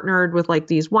had partnered with like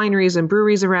these wineries and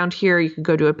breweries around here. You could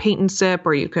go do a paint and sip,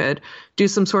 or you could do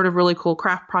some sort of really cool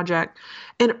craft project.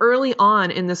 And early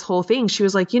on in this whole thing, she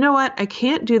was like, you know what? I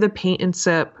can't do the paint and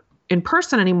sip in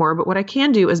person anymore, but what I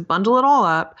can do is bundle it all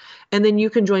up, and then you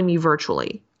can join me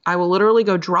virtually. I will literally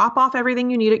go drop off everything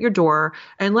you need at your door,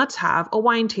 and let's have a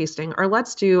wine tasting, or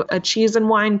let's do a cheese and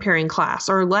wine pairing class,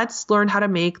 or let's learn how to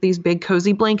make these big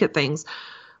cozy blanket things.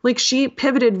 Like she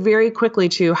pivoted very quickly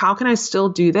to how can I still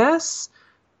do this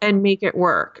and make it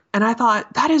work? And I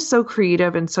thought that is so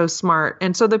creative and so smart.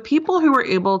 And so the people who were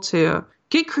able to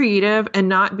get creative and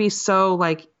not be so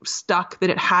like stuck that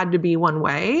it had to be one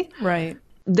way. Right.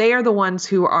 They are the ones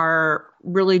who are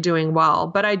really doing well.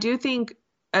 But I do think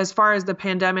as far as the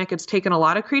pandemic, it's taken a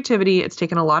lot of creativity. It's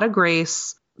taken a lot of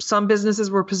grace. Some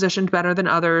businesses were positioned better than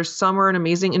others. Some were in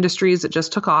amazing industries that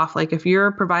just took off. Like if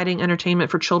you're providing entertainment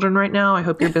for children right now, I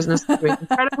hope your business is doing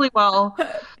incredibly well.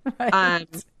 Right.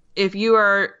 If you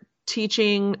are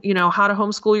teaching, how to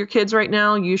homeschool your kids right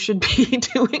now, you should be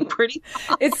doing pretty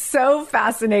well. It's so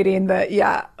fascinating that,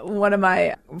 one of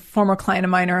my former client of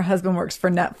mine, her husband works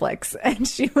for Netflix. And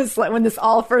she was like, when this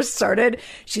all first started,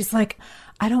 she's like,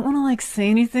 I don't want to like say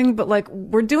anything, but like,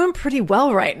 we're doing pretty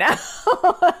well right now.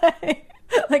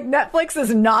 Like Netflix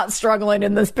is not struggling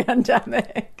in this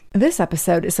pandemic. This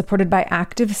episode is supported by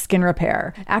Active Skin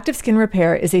Repair. Active Skin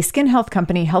Repair is a skin health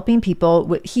company helping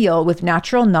people heal with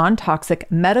natural, non-toxic,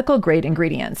 medical-grade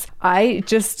ingredients. I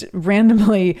just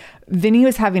randomly, Vinny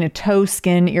was having a toe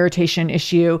skin irritation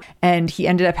issue, and he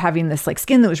ended up having this like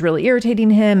skin that was really irritating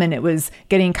him, and it was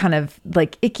getting kind of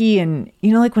like icky, and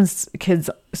like when kids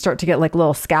start to get like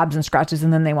little scabs and scratches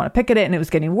and then they want to pick at it, and it was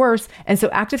getting worse. And so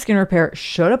Active Skin Repair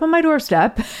showed up on my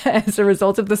doorstep as a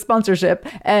result of the sponsorship,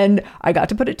 and I got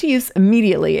to put it to use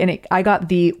immediately. And I got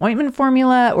the ointment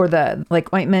formula, or the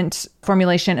like ointment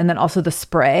formulation, and then also the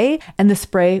spray, and the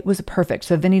spray was perfect.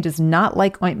 So Vinny does not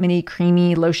like ointmenty,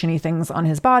 creamy, lotiony things on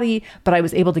his body, but I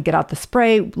was able to get out the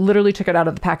spray, literally took it out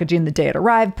of the packaging the day it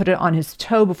arrived, put it on his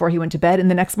toe before he went to bed.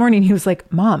 And the next morning he was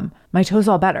like, Mom, my toe's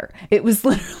all better. It was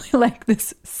literally like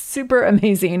this super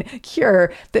amazing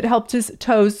cure that helped his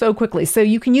toes so quickly. So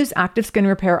you can use Active Skin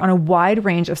Repair on a wide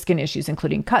range of skin issues,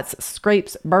 including cuts,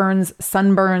 scrapes, burns,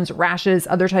 sunburns, rashes,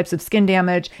 other types of skin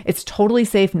damage. It's totally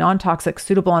safe, non-toxic,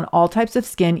 suitable on all types of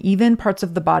skin, even parts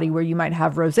of the body where you might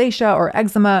have rosacea or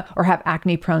eczema or have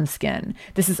acne-prone skin.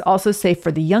 This is also safe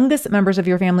for the youngest members of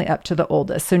your family up to the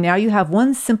oldest. So now you have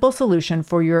one simple solution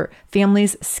for your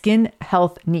family's skin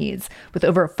health needs. With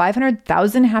over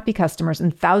 500,000 happy customers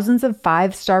and thousands of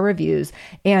 5-star reviews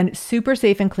and super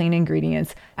safe and clean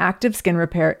ingredients, Active Skin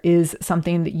Repair is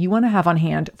something that you want to have on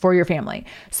hand for your family.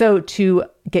 So to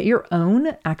get your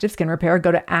own Active Skin Repair,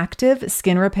 go to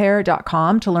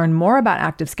activeskinrepair.com to learn more about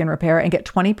Active Skin Repair and get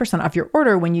 20% off your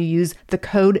order when you use the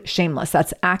code shameless.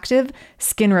 That's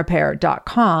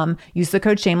activeskinrepair.com. Use the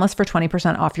code shameless for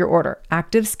 20% off your order.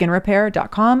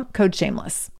 activeskinrepair.com, code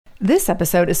shameless. This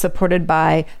episode is supported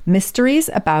by Mysteries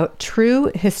About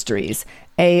True Histories,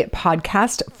 a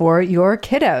podcast for your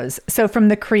kiddos. So from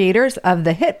the creators of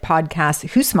the hit podcast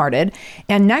Who Smarted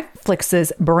and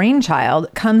Netflix's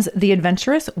Brainchild comes the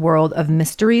adventurous world of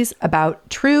Mysteries About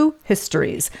True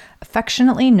Histories,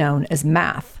 affectionately known as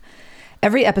Math.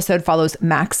 Every episode follows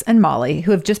Max and Molly,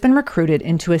 who have just been recruited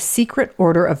into a secret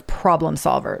order of problem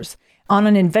solvers on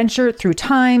an adventure through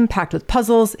time packed with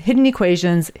puzzles, hidden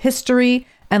equations, history,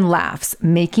 and laughs,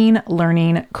 making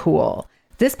learning cool.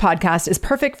 This podcast is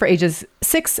perfect for ages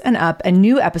 6 and up, and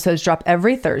new episodes drop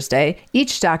every Thursday,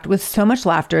 each stacked with so much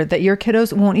laughter that your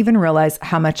kiddos won't even realize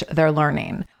how much they're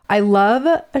learning. I love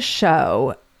a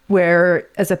show where,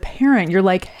 as a parent, you're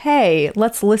like, hey,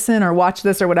 let's listen or watch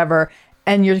this or whatever,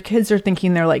 and your kids are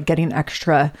thinking they're like getting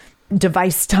extra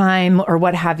device time or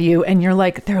what have you, and you're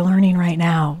like, they're learning right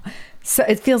now. So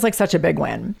it feels like such a big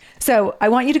win. So I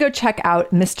want you to go check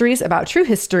out Mysteries About True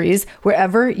Histories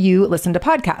wherever you listen to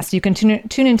podcasts. You can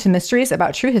tune into Mysteries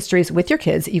About True Histories with your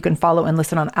kids. You can follow and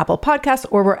listen on Apple Podcasts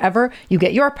or wherever you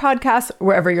get your podcasts,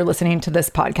 wherever you're listening to this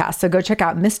podcast. So go check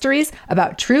out Mysteries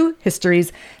About True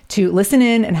Histories to listen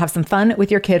in and have some fun with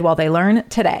your kid while they learn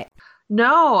today.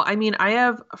 No, I mean, I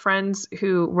have friends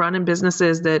who run in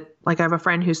businesses that, like, I have a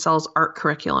friend who sells art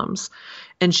curriculums,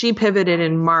 and she pivoted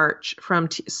in March from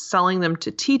selling them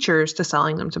to teachers to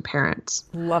selling them to parents.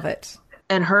 Love it.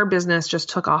 And her business just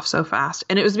took off so fast.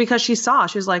 And it was because she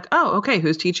was like, oh, okay,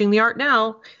 who's teaching the art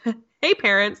now? Hey,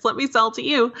 parents, let me sell to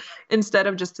you instead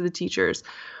of just to the teachers.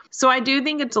 So I do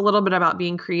think it's a little bit about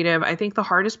being creative. I think the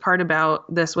hardest part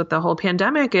about this with the whole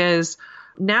pandemic is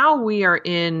now we are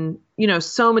in,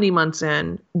 so many months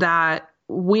in that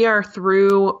we are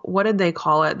through, what did they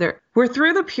call it? We're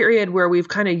through the period where we've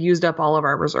kind of used up all of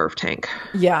our reserve tank.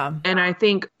 Yeah. And I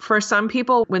think for some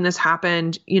people, when this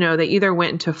happened, they either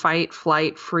went into fight,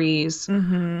 flight, freeze,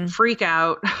 freak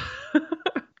out.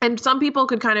 And some people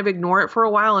could kind of ignore it for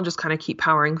a while and just kind of keep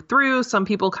powering through. Some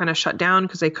people kind of shut down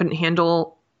because they couldn't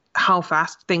handle how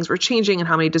fast things were changing and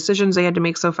how many decisions they had to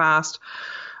make so fast.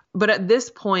 But at this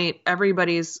point,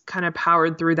 everybody's kind of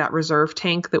powered through that reserve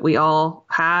tank that we all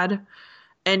had.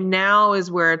 And now is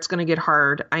where it's going to get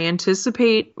hard. I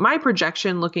anticipate my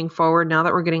projection looking forward, now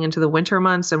that we're getting into the winter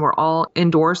months and we're all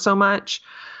indoors so much,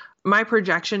 my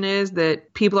projection is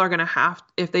that people are going to have,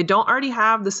 if they don't already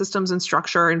have the systems and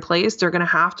structure in place, they're going to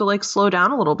have to like slow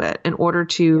down a little bit in order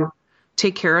to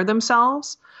take care of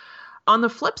themselves. On the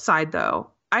flip side, though,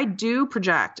 I do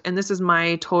project, and this is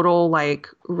my total, like,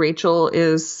 Racheal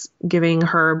is giving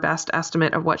her best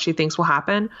estimate of what she thinks will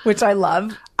happen, which I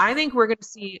love. I think we're going to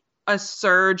see a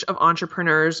surge of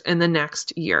entrepreneurs in the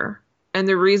next year. And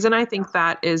the reason I think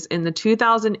that is in the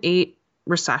 2008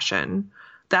 recession,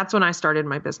 that's when I started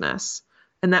my business.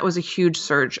 And that was a huge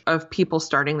surge of people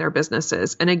starting their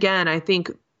businesses. And again, I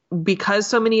think because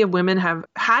so many of women have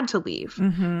had to leave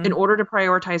in order to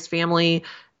prioritize family,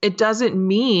 it doesn't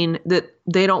mean that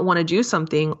they don't want to do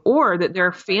something or that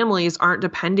their families aren't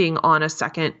depending on a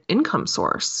second income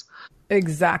source.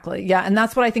 Exactly. Yeah. And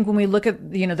that's what I think when we look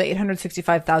at, the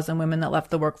 865,000 women that left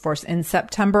the workforce in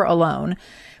September alone,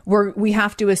 we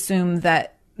have to assume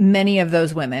that many of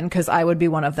those women, because I would be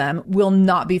one of them, will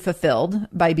not be fulfilled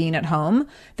by being at home.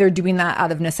 They're doing that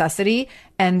out of necessity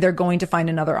and they're going to find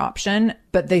another option,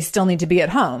 but they still need to be at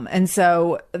home. And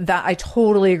so that I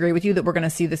totally agree with you that we're going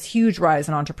to see this huge rise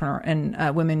in entrepreneur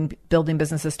and women building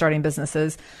businesses, starting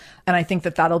businesses. And I think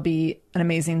that that'll be an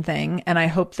amazing thing. And I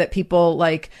hope that people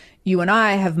like you and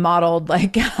I have modeled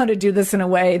like how to do this in a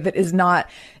way that is not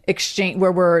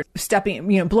where we're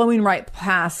stepping, blowing right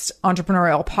past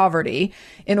entrepreneurial poverty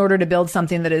in order to build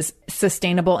something that is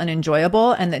sustainable and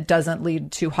enjoyable and that doesn't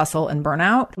lead to hustle and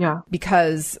burnout. Yeah.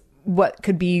 Because what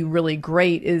could be really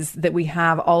great is that we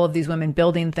have all of these women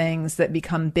building things that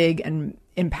become big and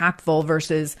impactful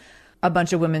versus a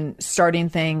bunch of women starting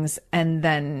things and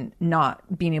then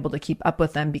not being able to keep up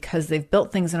with them because they've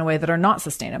built things in a way that are not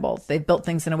sustainable. They've built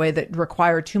things in a way that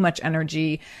require too much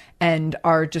energy and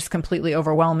are just completely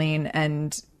overwhelming,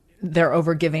 and they're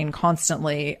overgiving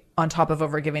constantly on top of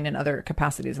overgiving in other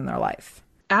capacities in their life.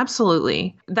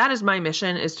 Absolutely. That is my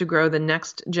mission, is to grow the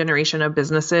next generation of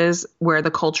businesses where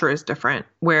the culture is different,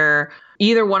 where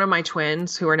either one of my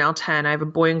twins, who are now 10, I have a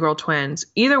boy and girl twins,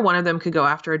 either one of them could go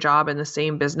after a job in the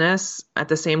same business at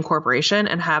the same corporation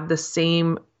and have the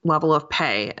same level of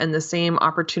pay and the same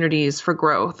opportunities for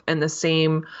growth and the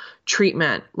same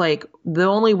treatment. Like, the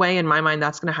only way in my mind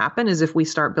that's going to happen is if we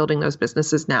start building those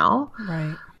businesses now.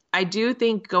 Right. I do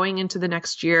think going into the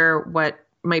next year, what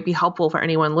might be helpful for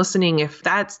anyone listening, if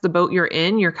that's the boat you're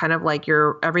in, you're kind of like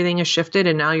everything is shifted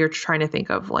and now you're trying to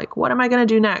think of like, what am I going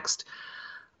to do next?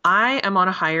 I am on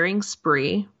a hiring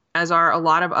spree, as are a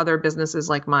lot of other businesses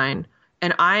like mine.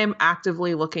 And I am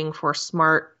actively looking for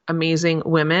smart, amazing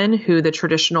women who the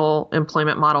traditional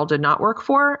employment model did not work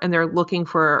for. And they're looking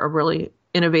for a really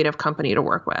innovative company to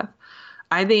work with.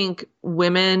 I think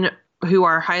women who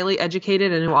are highly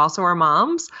educated and who also are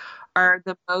moms are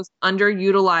the most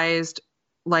underutilized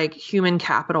like human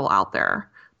capital out there.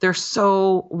 They're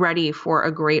so ready for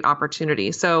a great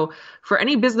opportunity. So for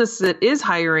any business that is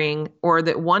hiring or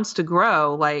that wants to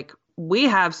grow, like, we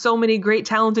have so many great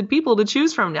talented people to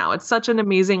choose from now. It's such an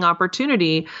amazing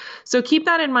opportunity. So keep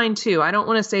that in mind too. I don't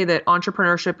want to say that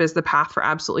entrepreneurship is the path for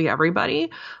absolutely everybody,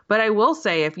 but I will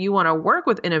say if you want to work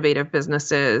with innovative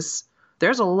businesses,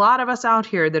 there's a lot of us out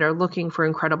here that are looking for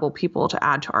incredible people to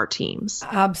add to our teams.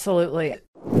 Absolutely.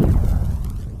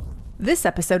 This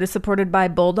episode is supported by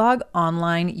Bulldog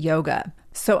Online Yoga.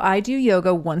 So I do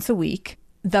yoga once a week.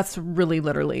 That's really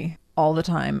literally all the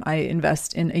time. I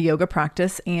invest in a yoga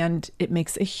practice and it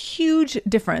makes a huge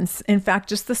difference. In fact,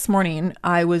 just this morning,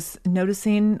 I was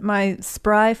noticing my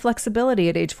spry flexibility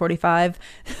at age 45.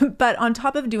 But on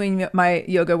top of doing my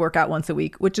yoga workout once a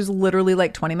week, which is literally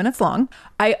like 20 minutes long,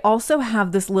 I also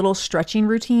have this little stretching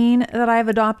routine that I've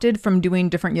adopted from doing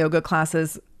different yoga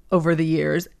classes over the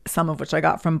years, some of which I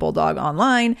got from Bulldog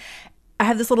Online. I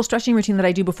have this little stretching routine that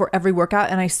I do before every workout,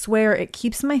 and I swear it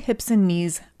keeps my hips and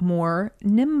knees more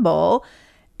nimble.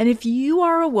 And if you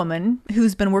are a woman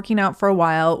who's been working out for a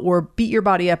while or beat your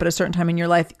body up at a certain time in your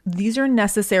life, these are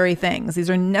necessary things.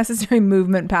 These are necessary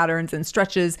movement patterns and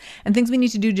stretches and things we need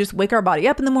to do to just wake our body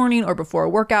up in the morning or before a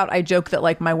workout. I joke that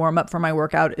like my warm up for my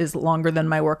workout is longer than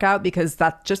my workout because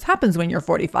that just happens when you're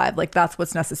 45. Like, that's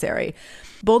what's necessary.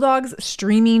 Bulldog's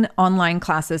streaming online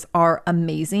classes are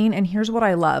amazing. And here's what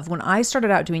I love. When I started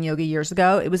out doing yoga years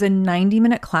ago, it was a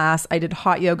 90-minute class. I did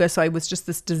hot yoga, so I was just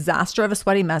this disaster of a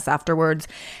sweaty mess afterwards.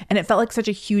 And it felt like such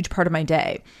a huge part of my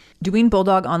day. doing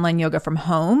Bulldog online yoga from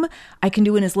home, I can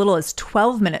do in as little as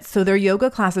 12 minutes. So their yoga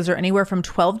classes are anywhere from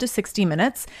 12 to 60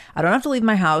 minutes. I don't have to leave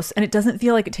my house, and it doesn't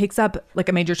feel like it takes up like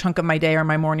a major chunk of my day or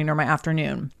my morning or my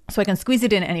afternoon. So I can squeeze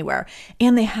it in anywhere.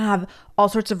 And they have all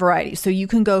sorts of varieties. So you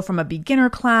can go from a beginner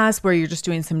class where you're just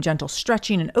doing some gentle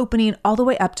stretching and opening all the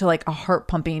way up to like a heart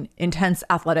pumping, intense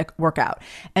athletic workout.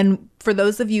 And for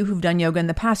those of you who've done yoga in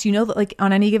the past, you know that like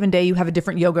on any given day, you have a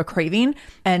different yoga craving,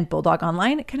 and Bulldog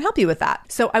Online can help you with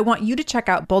that. So I want you to check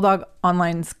out Bulldog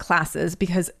Online's classes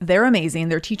because they're amazing.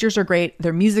 Their teachers are great.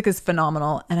 Their music is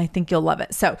phenomenal, and I think you'll love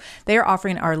it. So they are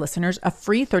offering our listeners a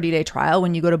free 30-day trial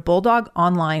when you go to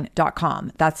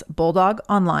bulldogonline.com. That's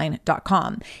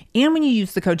bulldogonline.com. And when you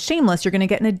use the code shameless, you're going to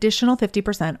get an additional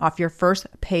 50% off your first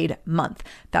paid month.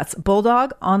 That's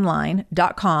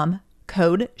bulldogonline.com,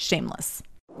 code shameless.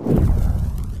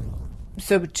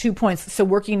 So 2 points. So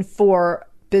working for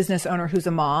business owner who's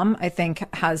a mom, I think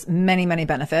has many, many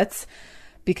benefits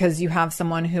because you have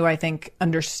someone who I think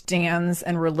understands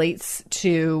and relates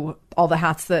to all the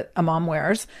hats that a mom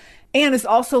wears. And is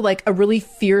also like a really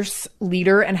fierce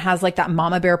leader and has like that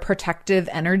mama bear protective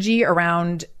energy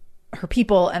around her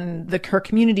people and her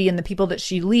community and the people that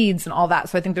she leads and all that.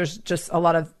 So I think there's just a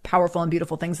lot of powerful and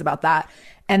beautiful things about that.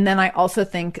 And then I also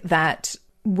think that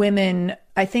women,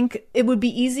 I think it would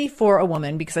be easy for a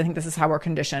woman, because I think this is how we're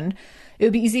conditioned. It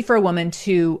would be easy for a woman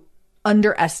to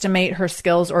underestimate her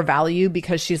skills or value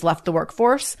because she's left the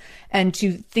workforce, and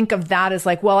to think of that as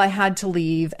like, well, I had to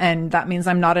leave and that means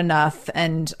I'm not enough.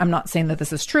 And I'm not saying that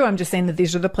this is true. I'm just saying that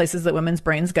these are the places that women's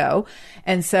brains go.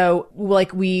 And so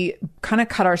like we kind of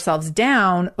cut ourselves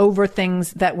down over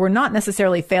things that were not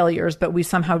necessarily failures, but we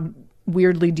somehow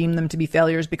weirdly deem them to be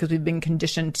failures because we've been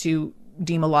conditioned to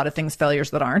deem a lot of things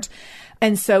failures that aren't.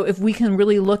 And so if we can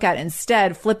really look at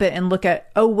instead, flip it and look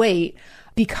at, oh, wait,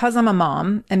 because I'm a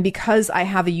mom and because I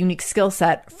have a unique skill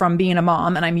set from being a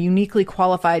mom and I'm uniquely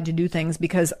qualified to do things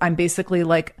because I'm basically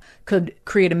like could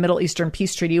create a Middle Eastern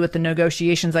peace treaty with the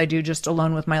negotiations I do just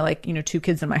alone with my like, 2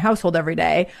 kids in my household every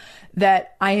day,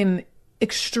 that I am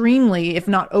extremely, if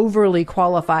not overly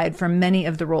qualified for many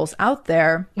of the roles out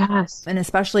there. Yes. And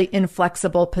especially in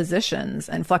flexible positions.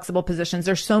 And flexible positions,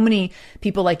 there's so many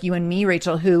people like you and me,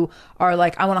 Racheal, who are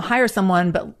like, I want to hire someone,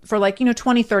 but for like,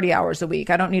 20, 30 hours a week.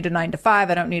 I don't need a 9 to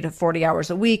 5. I don't need a 40 hours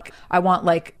a week. I want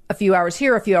like a few hours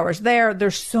here, a few hours there.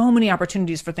 There's so many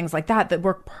opportunities for things like that that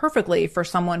work perfectly for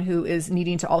someone who is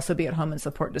needing to also be at home and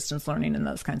support distance learning and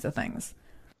those kinds of things.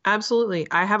 Absolutely.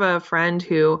 I have a friend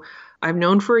who I've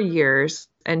known for years,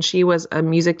 and she was a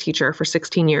music teacher for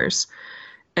 16 years.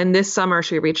 And this summer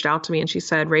she reached out to me and she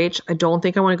said, Rach, I don't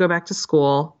think I want to go back to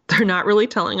school. They're not really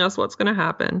telling us what's going to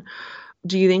happen.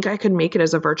 Do you think I could make it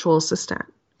as a virtual assistant?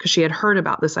 Because she had heard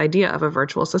about this idea of a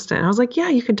virtual assistant. And I was like, yeah,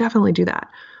 you could definitely do that.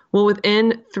 Well,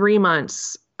 within 3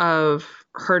 months of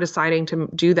her deciding to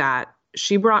do that,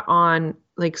 she brought on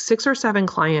like 6 or 7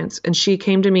 clients. And she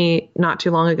came to me not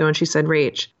too long ago and she said,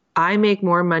 Rach, I make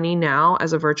more money now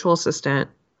as a virtual assistant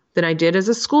than I did as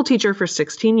a school teacher for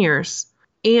 16 years.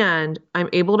 And I'm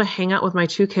able to hang out with my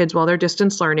 2 kids while they're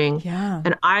distance learning. Yeah.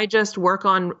 And I just work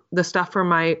on the stuff for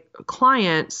my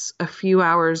clients a few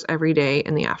hours every day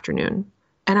in the afternoon.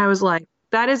 And I was like,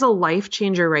 that is a life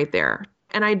changer right there.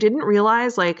 And I didn't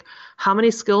realize like how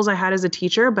many skills I had as a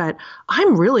teacher, but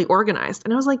I'm really organized.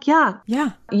 And I was like, yeah,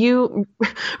 you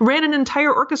ran an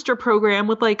entire orchestra program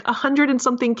with like 100 and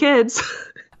something kids.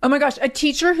 Oh my gosh. A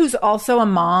teacher who's also a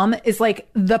mom is like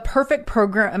the perfect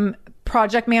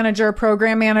project manager,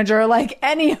 program manager, like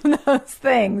any of those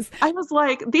things. I was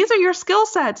like, these are your skill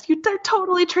sets. They're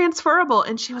totally transferable.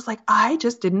 And she was like, I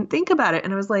just didn't think about it.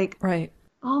 And I was like, right.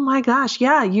 Oh my gosh.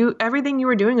 Yeah. Everything you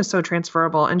were doing is so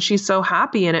transferable. And she's so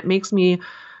happy. And it makes me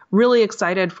really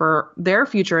excited for their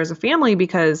future as a family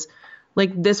because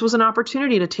like this was an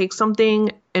opportunity to take something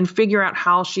and figure out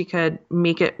how she could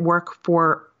make it work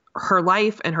for her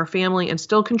life and her family and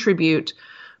still contribute,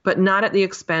 but not at the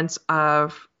expense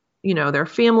of, their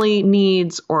family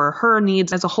needs or her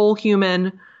needs as a whole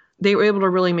human. They were able to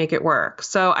really make it work.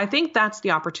 So I think that's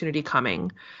the opportunity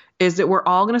coming, is that we're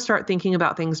all going to start thinking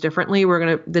about things differently.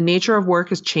 The nature of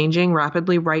work is changing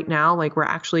rapidly right now. Like we're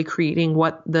actually creating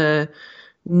what the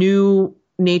new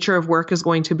nature of work is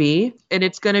going to be, and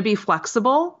it's going to be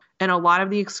flexible. And a lot of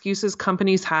the excuses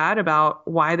companies had about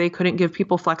why they couldn't give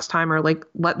people flex time or like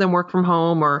let them work from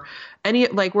home or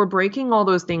we're breaking all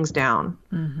those things down.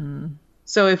 Mm-hmm.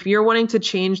 So if you're wanting to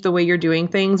change the way you're doing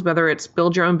things, whether it's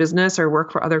build your own business or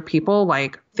work for other people,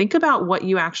 like think about what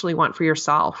you actually want for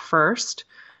yourself first.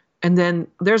 And then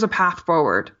there's a path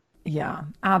forward. Yeah,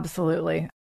 absolutely.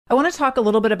 I want to talk a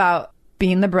little bit about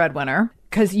being the breadwinner.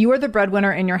 because you are the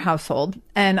breadwinner in your household.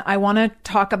 And I want to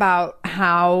talk about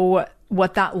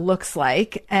what that looks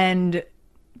like and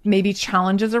maybe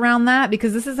challenges around that,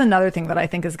 because this is another thing that I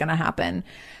think is going to happen,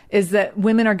 is that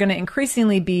women are going to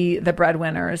increasingly be the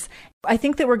breadwinners. I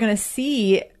think that we're going to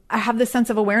see, I have this sense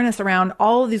of awareness around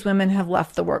all of these women have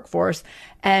left the workforce.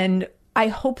 And I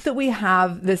hope that we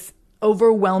have this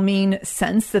overwhelming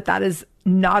sense that that is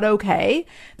not okay,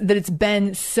 that it's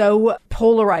been so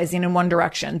polarizing in one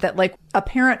direction, that like a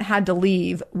parent had to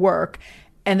leave work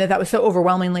and that was so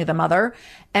overwhelmingly the mother.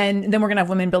 And then we're going to have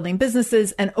women building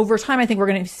businesses. And over time, I think we're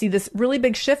going to see this really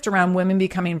big shift around women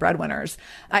becoming breadwinners.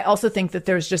 I also think that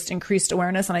there's just increased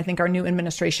awareness. And I think our new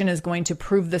administration is going to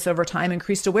prove this over time,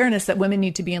 increased awareness that women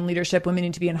need to be in leadership, women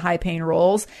need to be in high paying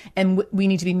roles, and we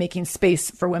need to be making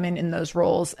space for women in those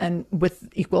roles and with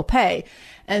equal pay.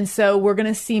 And so we're going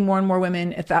to see more and more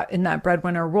women in that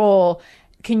breadwinner role.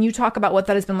 Can you talk about what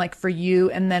that has been like for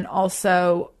you? And then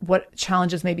also what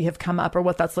challenges maybe have come up or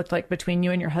what that's looked like between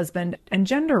you and your husband and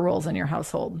gender roles in your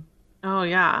household? Oh,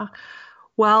 yeah.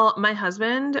 Well, my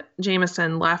husband,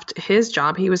 Jameson, left his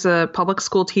job. He was a public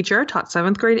school teacher, taught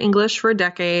 7th grade English for a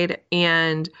decade.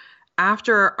 And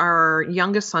after our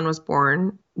youngest son was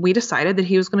born, we decided that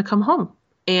he was going to come home.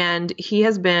 And he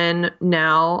has been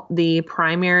now the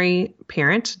primary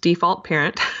parent, default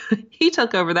parent. He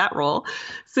took over that role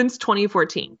since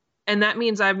 2014. And that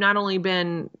means I've not only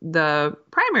been the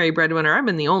primary breadwinner, I've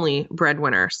been the only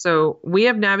breadwinner. So we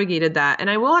have navigated that. And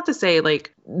I will have to say,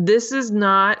 like, this is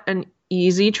not an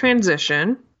easy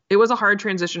transition. It was a hard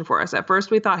transition for us. At first,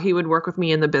 we thought he would work with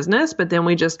me in the business, but then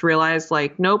we just realized,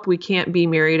 like, nope, we can't be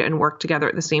married and work together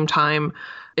at the same time.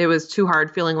 It was too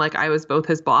hard feeling like I was both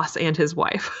his boss and his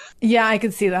wife. Yeah, I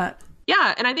could see that.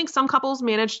 Yeah. And I think some couples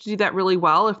manage to do that really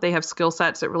well if they have skill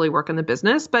sets that really work in the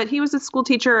business. But he was a school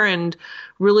teacher and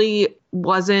really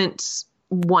wasn't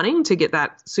wanting to get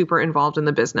that super involved in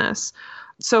the business.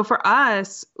 So for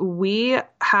us, we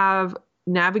have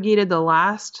navigated the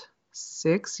last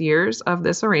 6 years of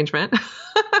this arrangement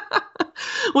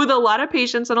with a lot of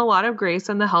patience and a lot of grace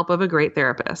and the help of a great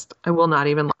therapist. I will not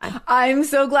even lie. I'm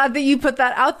so glad that you put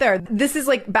that out there. This is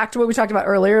like back to what we talked about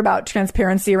earlier about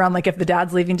transparency around like if the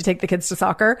dad's leaving to take the kids to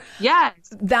soccer. Yes.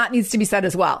 That needs to be said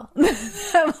as well.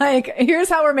 Like, here's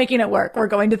how we're making it work. We're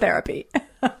going to therapy.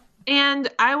 And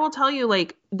I will tell you,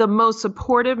 like, the most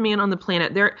supportive man on the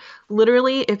planet. There,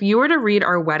 literally, if you were to read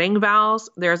our wedding vows,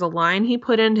 there's a line he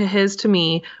put into his to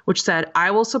me, which said,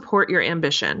 "I will support your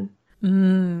ambition."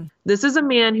 This is a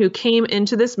man who came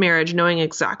into this marriage knowing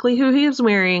exactly who he was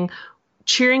marrying,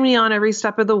 cheering me on every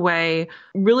step of the way,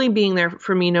 really being there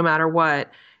for me no matter what.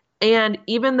 And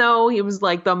even though he was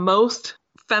like the most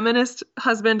feminist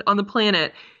husband on the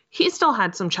planet, he still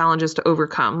had some challenges to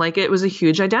overcome. Like, it was a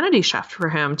huge identity shift for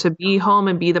him to be home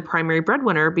and be the primary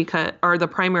breadwinner or the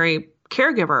primary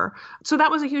caregiver. So that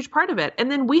was a huge part of it.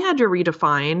 And then we had to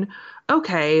redefine,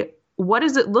 okay, what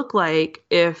does it look like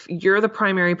if you're the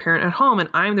primary parent at home and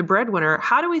I'm the breadwinner?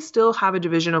 How do we still have a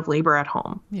division of labor at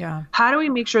home? Yeah. How do we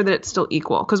make sure that it's still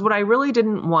equal? Because what I really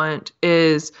didn't want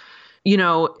is, you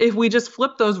know, if we just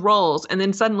flip those roles and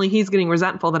then suddenly he's getting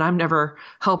resentful that I'm never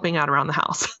helping out around the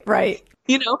house. Right.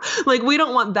 You know, like, we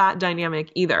don't want that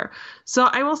dynamic either. So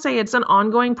I will say it's an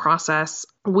ongoing process.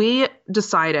 We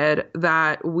decided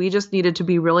that we just needed to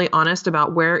be really honest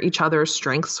about where each other's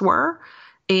strengths were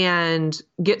and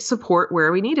get support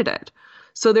where we needed it.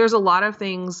 So there's a lot of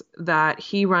things that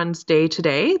he runs day to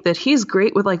day that he's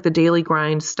great with, like the daily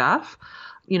grind stuff,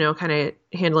 you know, kind of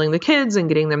handling the kids and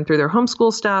getting them through their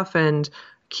homeschool stuff and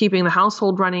keeping the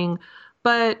household running.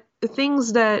 But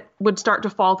things that would start to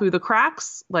fall through the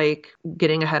cracks, like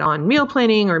getting ahead on meal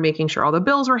planning or making sure all the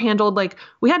bills were handled, like,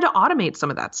 we had to automate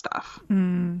some of that stuff.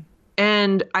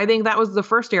 And I think that was the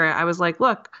first area. I was like,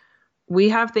 look, we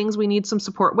have things we need some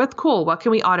support with. Cool. What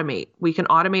can we automate? We can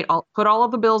put all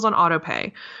of the bills on auto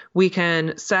pay. We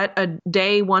can set a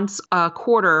day once a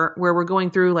quarter where we're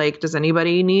going through, like, does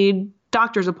anybody need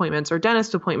doctor's appointments or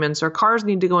dentist appointments or cars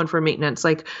need to go in for maintenance?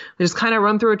 Like, we just kind of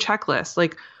run through a checklist.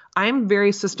 Like, I'm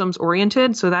very systems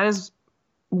oriented. So that is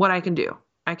what I can do.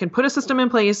 I can put a system in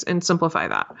place and simplify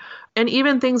that. And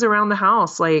even things around the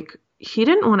house, like, he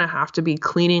didn't want to have to be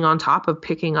cleaning on top of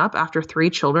picking up after 3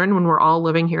 children when we're all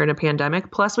living here in a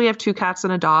pandemic. Plus, we have 2 cats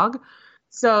and a dog.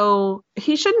 So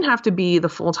he shouldn't have to be the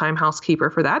full-time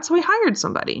housekeeper for that. So we hired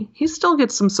somebody. He still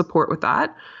gets some support with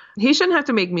that. He shouldn't have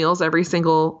to make meals every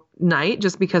single night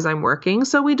just because I'm working.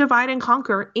 So we divide and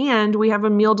conquer, and we have a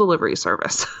meal delivery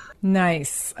service.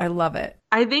 Nice. I love it.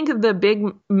 I think the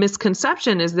big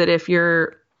misconception is that if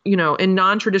you're, you know, in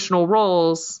non-traditional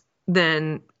roles,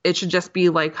 then it should just be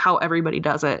like how everybody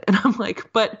does it. And I'm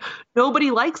like, but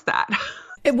nobody likes that.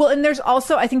 Well, and there's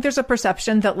also, I think there's a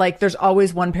perception that like there's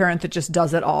always one parent that just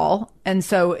does it all. And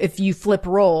so if you flip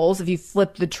roles, if you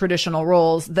flip the traditional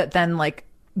roles, that then like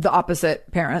the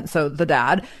opposite parent, so the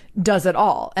dad, does it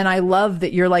all. And I love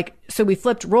that you're like, so we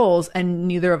flipped roles and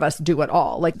neither of us do it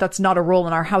all. Like that's not a role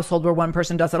in our household where one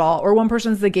person does it all, or one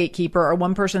person's the gatekeeper, or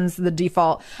one person's the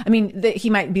default. I mean, he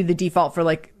might be the default for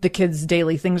like the kids'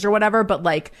 daily things or whatever, but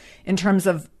like in terms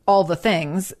of all the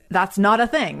things, that's not a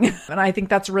thing. And I think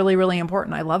that's really, really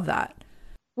important. I love that.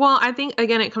 Well, I think,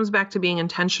 again, it comes back to being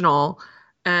intentional.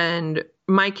 And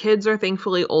my kids are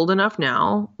thankfully old enough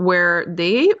now where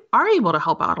they are able to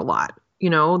help out a lot. You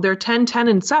know, they're 10, 10,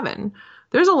 and 7.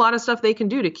 There's a lot of stuff they can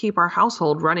do to keep our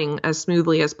household running as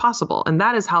smoothly as possible. And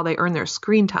that is how they earn their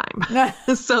screen time.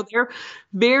 So they're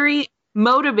very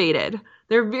motivated.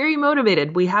 They're very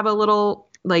motivated. We have a little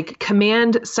like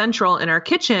command central in our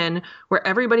kitchen where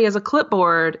everybody has a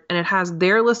clipboard and it has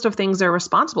their list of things they're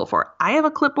responsible for. I have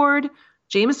a clipboard.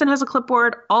 Jameson has a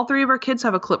clipboard. All 3 of our kids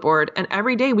have a clipboard. And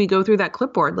every day we go through that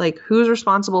clipboard, like who's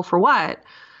responsible for what.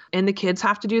 And the kids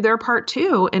have to do their part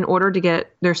too in order to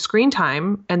get their screen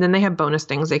time. And then they have bonus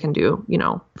things they can do, you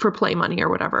know, for play money or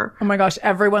whatever. Oh my gosh.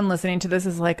 Everyone listening to this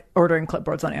is like ordering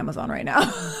clipboards on Amazon right now.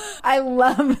 I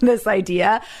love this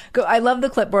idea. I love the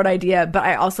clipboard idea, but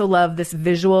I also love this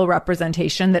visual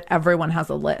representation that everyone has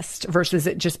a list versus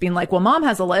it just being like, well, mom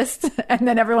has a list. And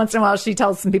then every once in a while she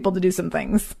tells some people to do some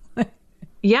things.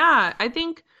 Yeah, I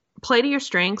think play to your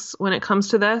strengths when it comes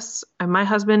to this. And my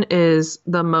husband is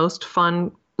the most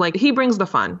fun. Like he brings the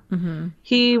fun. Mm-hmm.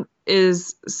 He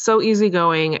is so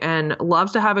easygoing and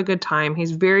loves to have a good time.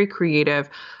 He's very creative.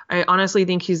 I honestly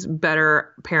think he's a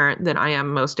better parent than I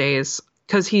am most days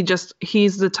because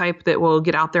he's the type that will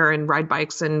get out there and ride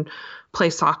bikes and play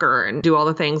soccer and do all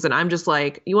the things. And I'm just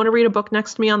like, you want to read a book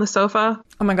next to me on the sofa?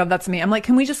 Oh my God, that's me. I'm like,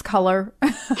 can we just color?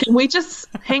 Can we just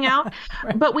hang out?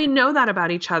 Right. But we know that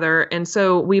about each other. And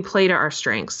so we play to our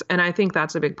strengths. And I think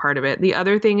that's a big part of it. The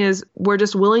other thing is we're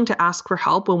just willing to ask for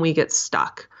help when we get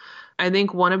stuck. I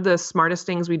think one of the smartest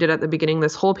things we did at the beginning of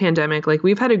this whole pandemic, like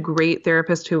we've had a great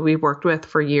therapist who we've worked with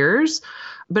for years.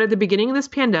 But at the beginning of this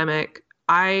pandemic,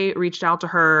 I reached out to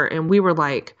her and we were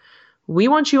like, we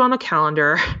want you on the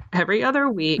calendar every other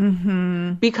week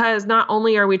because not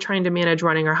only are we trying to manage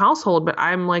running our household, but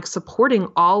I'm like supporting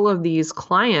all of these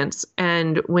clients.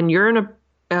 And when you're in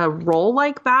a role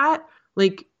like that,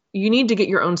 like you need to get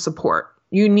your own support.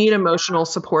 You need emotional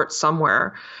support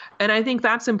somewhere. And I think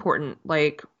that's important.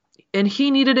 Like, and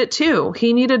he needed it too.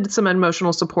 He needed some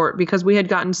emotional support because we had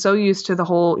gotten so used to the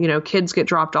whole, you know, kids get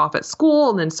dropped off at school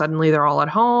and then suddenly they're all at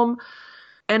home.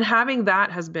 And having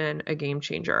that has been a game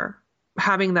changer.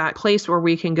 Having that place where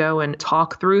we can go and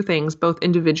talk through things both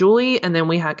individually and then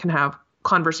we can have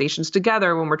conversations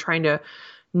together when we're trying to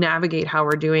navigate how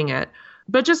we're doing it.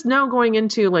 But just know going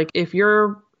into like, if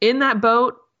you're in that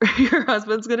boat, your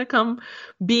husband's going to come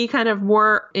be kind of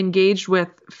more engaged with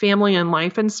family and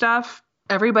life and stuff.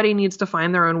 Everybody needs to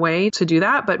find their own way to do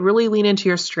that, but really lean into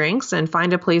your strengths and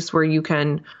find a place where you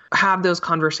can have those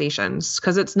conversations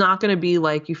because it's not going to be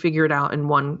like you figure it out in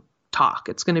one talk.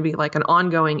 It's going to be like an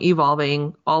ongoing,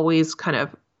 evolving, always kind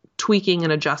of tweaking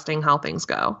and adjusting how things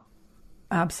go.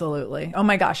 Absolutely. Oh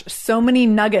my gosh. So many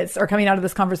nuggets are coming out of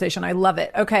this conversation. I love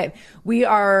it. Okay. We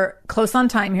are close on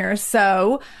time here.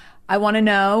 So I want to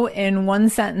know in one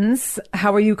sentence,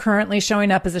 how are you currently showing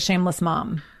up as a shameless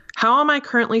mom? How am I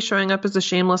currently showing up as a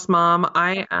shameless mom?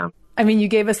 I mean, you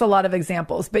gave us a lot of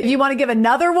examples, but you want to give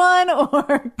another one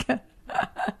or...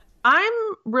 I'm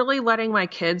really letting my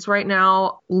kids right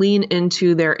now lean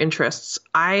into their interests.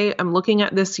 I am looking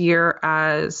at this year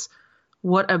as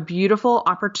what a beautiful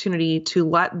opportunity to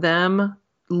let them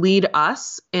lead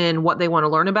us in what they want to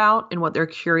learn about and what they're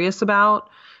curious about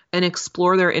and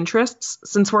explore their interests.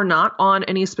 Since we're not on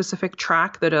any specific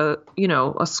track that a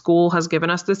school has given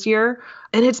us this year.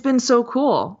 And it's been so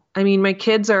cool. I mean, my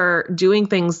kids are doing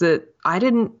things that I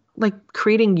didn't like,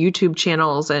 creating YouTube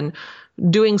channels and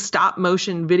doing stop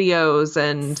motion videos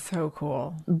and so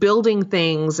cool, building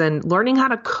things and learning how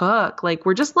to cook. Like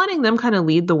we're just letting them kind of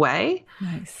lead the way.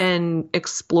 Nice. And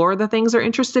explore the things they're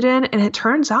interested in. And it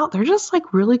turns out they're just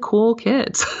like really cool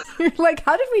kids. You're like,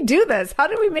 how did we do this? How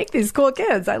did we make these cool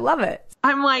kids? I love it.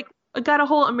 I'm like, I got a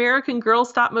whole American Girl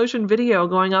stop motion video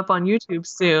going up on YouTube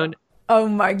soon. Oh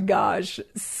my gosh.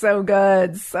 So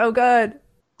good. So good.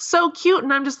 So cute.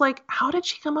 And I'm just like, how did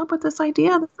she come up with this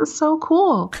idea? This is so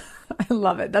cool. I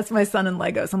love it. That's my son in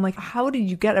Legos. I'm like, how did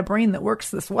you get a brain that works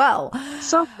this well?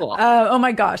 So cool. Oh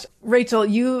my gosh.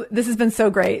 Racheal, this has been so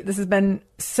great. This has been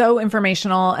so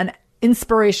informational. And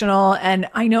inspirational and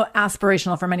I know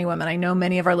aspirational for many women. I know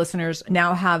many of our listeners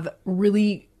now have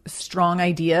really strong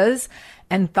ideas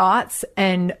and thoughts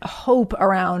and hope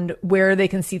around where they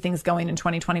can see things going in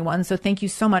 2021. So thank you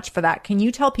so much for that. Can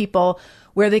you tell people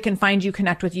where they can find you,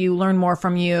 connect with you, learn more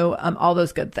from you, all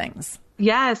those good things?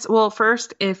 Yes. Well,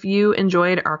 first, if you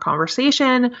enjoyed our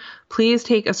conversation, please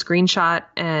take a screenshot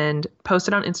and post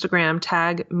it on Instagram.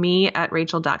 Tag me at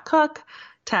Racheal.cook,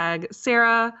 tag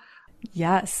Sarah.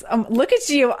 Yes. Look at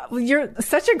you. You're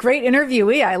such a great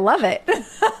interviewee. I love it.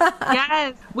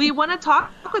 Yes. We want to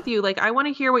talk with you. Like, I want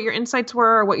to hear what your insights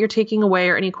were, or what you're taking away,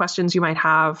 or any questions you might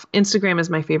have. Instagram is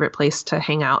my favorite place to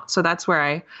hang out. So that's where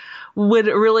I would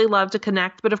really love to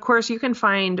connect. But of course, you can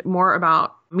find more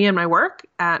about me and my work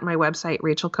at my website,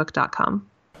 rachealcook.com.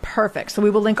 Perfect. So we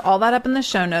will link all that up in the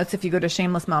show notes. If you go to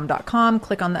shamelessmom.com,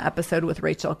 click on the episode with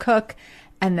Racheal Cook,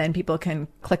 and then people can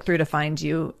click through to find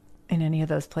you in any of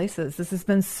those places. This has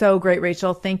been so great,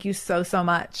 Racheal. Thank you so, so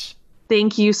much.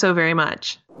 Thank you so very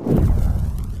much.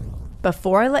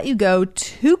 Before I let you go,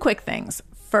 two quick things.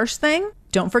 First thing,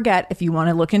 don't forget, if you want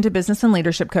to look into business and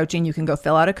leadership coaching, you can go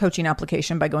fill out a coaching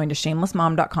application by going to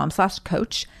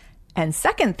shamelessmom.com/coach. And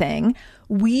second thing,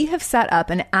 we have set up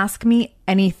an Ask Me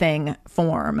Anything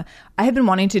form. I had been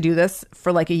wanting to do this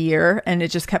for like a year, and it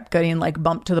just kept getting like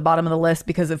bumped to the bottom of the list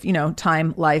because of,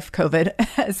 time, life, COVID,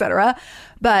 etc.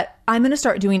 But I'm going to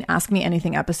start doing Ask Me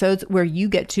Anything episodes where you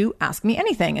get to ask me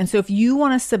anything. And so if you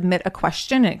want to submit a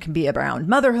question, it can be around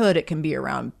motherhood, it can be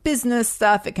around business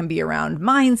stuff, it can be around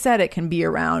mindset, it can be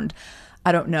around,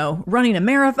 I don't know, running a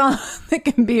marathon, it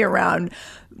can be around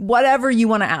whatever you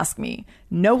want to ask me.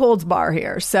 No holds bar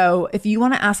here. So if you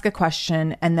want to ask a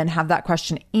question and then have that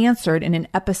question answered in an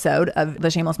episode of the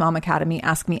Shameless Mom Academy,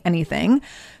 Ask Me Anything,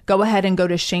 go ahead and go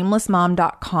to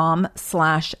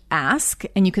shamelessmom.com/ask,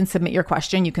 and you can submit your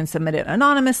question. You can submit it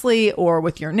anonymously or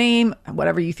with your name,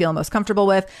 whatever you feel most comfortable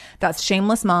with. That's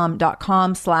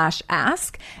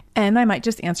shamelessmom.com/ask. And I might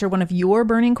just answer one of your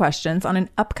burning questions on an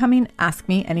upcoming Ask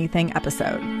Me Anything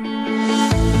episode.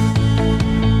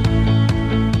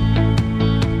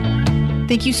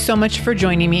 Thank you so much for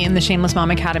joining me in the Shameless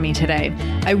Mom Academy today.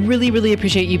 I really, really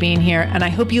appreciate you being here, and I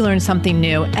hope you learned something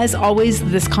new. As always,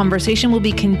 this conversation will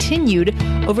be continued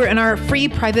over in our free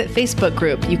private Facebook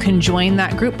group. You can join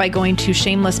that group by going to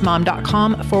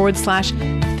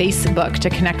shamelessmom.com/Facebook to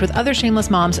connect with other shameless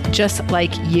moms just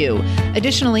like you.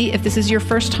 Additionally, if this is your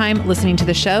first time listening to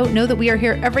the show, know that we are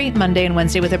here every Monday and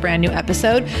Wednesday with a brand new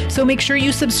episode. So make sure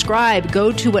you subscribe.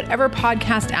 Go to whatever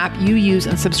podcast app you use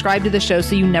and subscribe to the show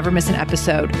so you never miss an episode.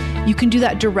 You can do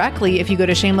that directly if you go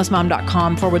to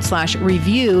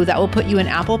shamelessmom.com/review. That will put you in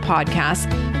Apple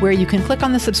Podcasts, where you can click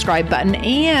on the subscribe button,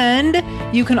 and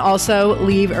you can also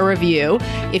leave a review.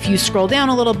 If you scroll down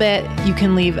a little bit, you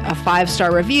can leave a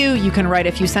 5-star review. You can write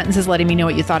a few sentences letting me know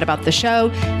what you thought about the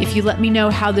show. If you let me know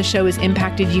how the show has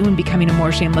impacted you in becoming a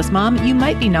more shameless mom, you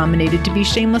might be nominated to be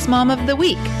Shameless Mom of the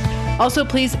Week. Also,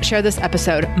 please share this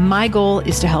episode. My goal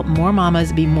is to help more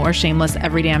mamas be more shameless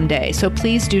every damn day. So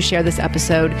please do share this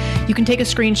episode. You can take a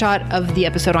screenshot of the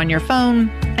episode on your phone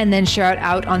and then share it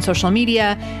out on social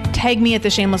media. Tag me at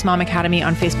the Shameless Mom Academy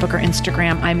on Facebook or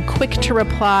Instagram. I'm quick to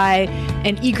reply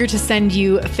and eager to send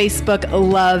you Facebook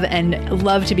love and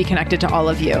love to be connected to all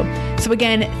of you. So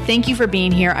again, thank you for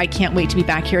being here. I can't wait to be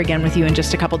back here again with you in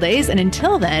just a couple days. And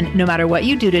until then, no matter what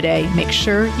you do today, make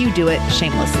sure you do it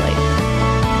shamelessly.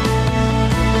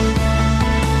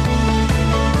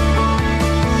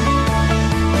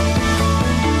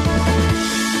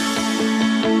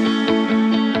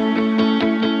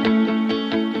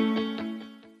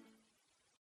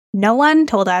 No one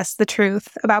told us the truth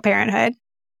about parenthood.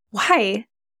 Why?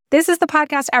 This is the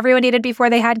podcast everyone needed before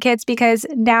they had kids, because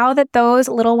now that those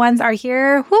little ones are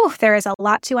here, there is a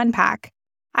lot to unpack.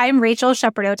 I'm Racheal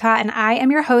Shepardota, and I am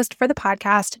your host for the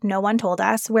podcast No One Told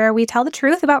Us, where we tell the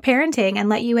truth about parenting and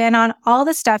let you in on all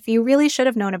the stuff you really should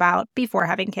have known about before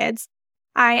having kids.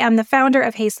 I am the founder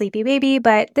of Hey Sleepy Baby,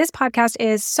 but this podcast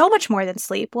is so much more than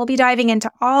sleep. We'll be diving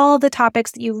into all the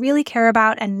topics that you really care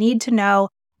about and need to know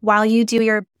while you do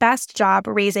your best job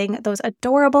raising those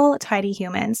adorable tiny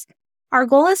humans. Our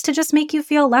goal is to just make you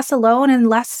feel less alone and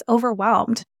less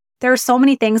overwhelmed. There are so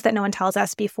many things that no one tells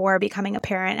us before becoming a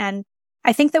parent, and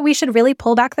I think that we should really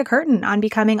pull back the curtain on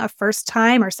becoming a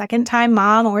first-time or second-time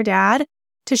mom or dad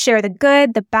to share the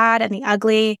good, the bad, and the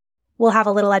ugly. We'll have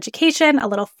a little education, a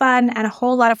little fun, and a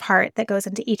whole lot of heart that goes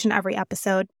into each and every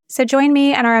episode. So join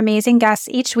me and our amazing guests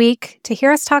each week to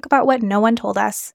hear us talk about what no one told us.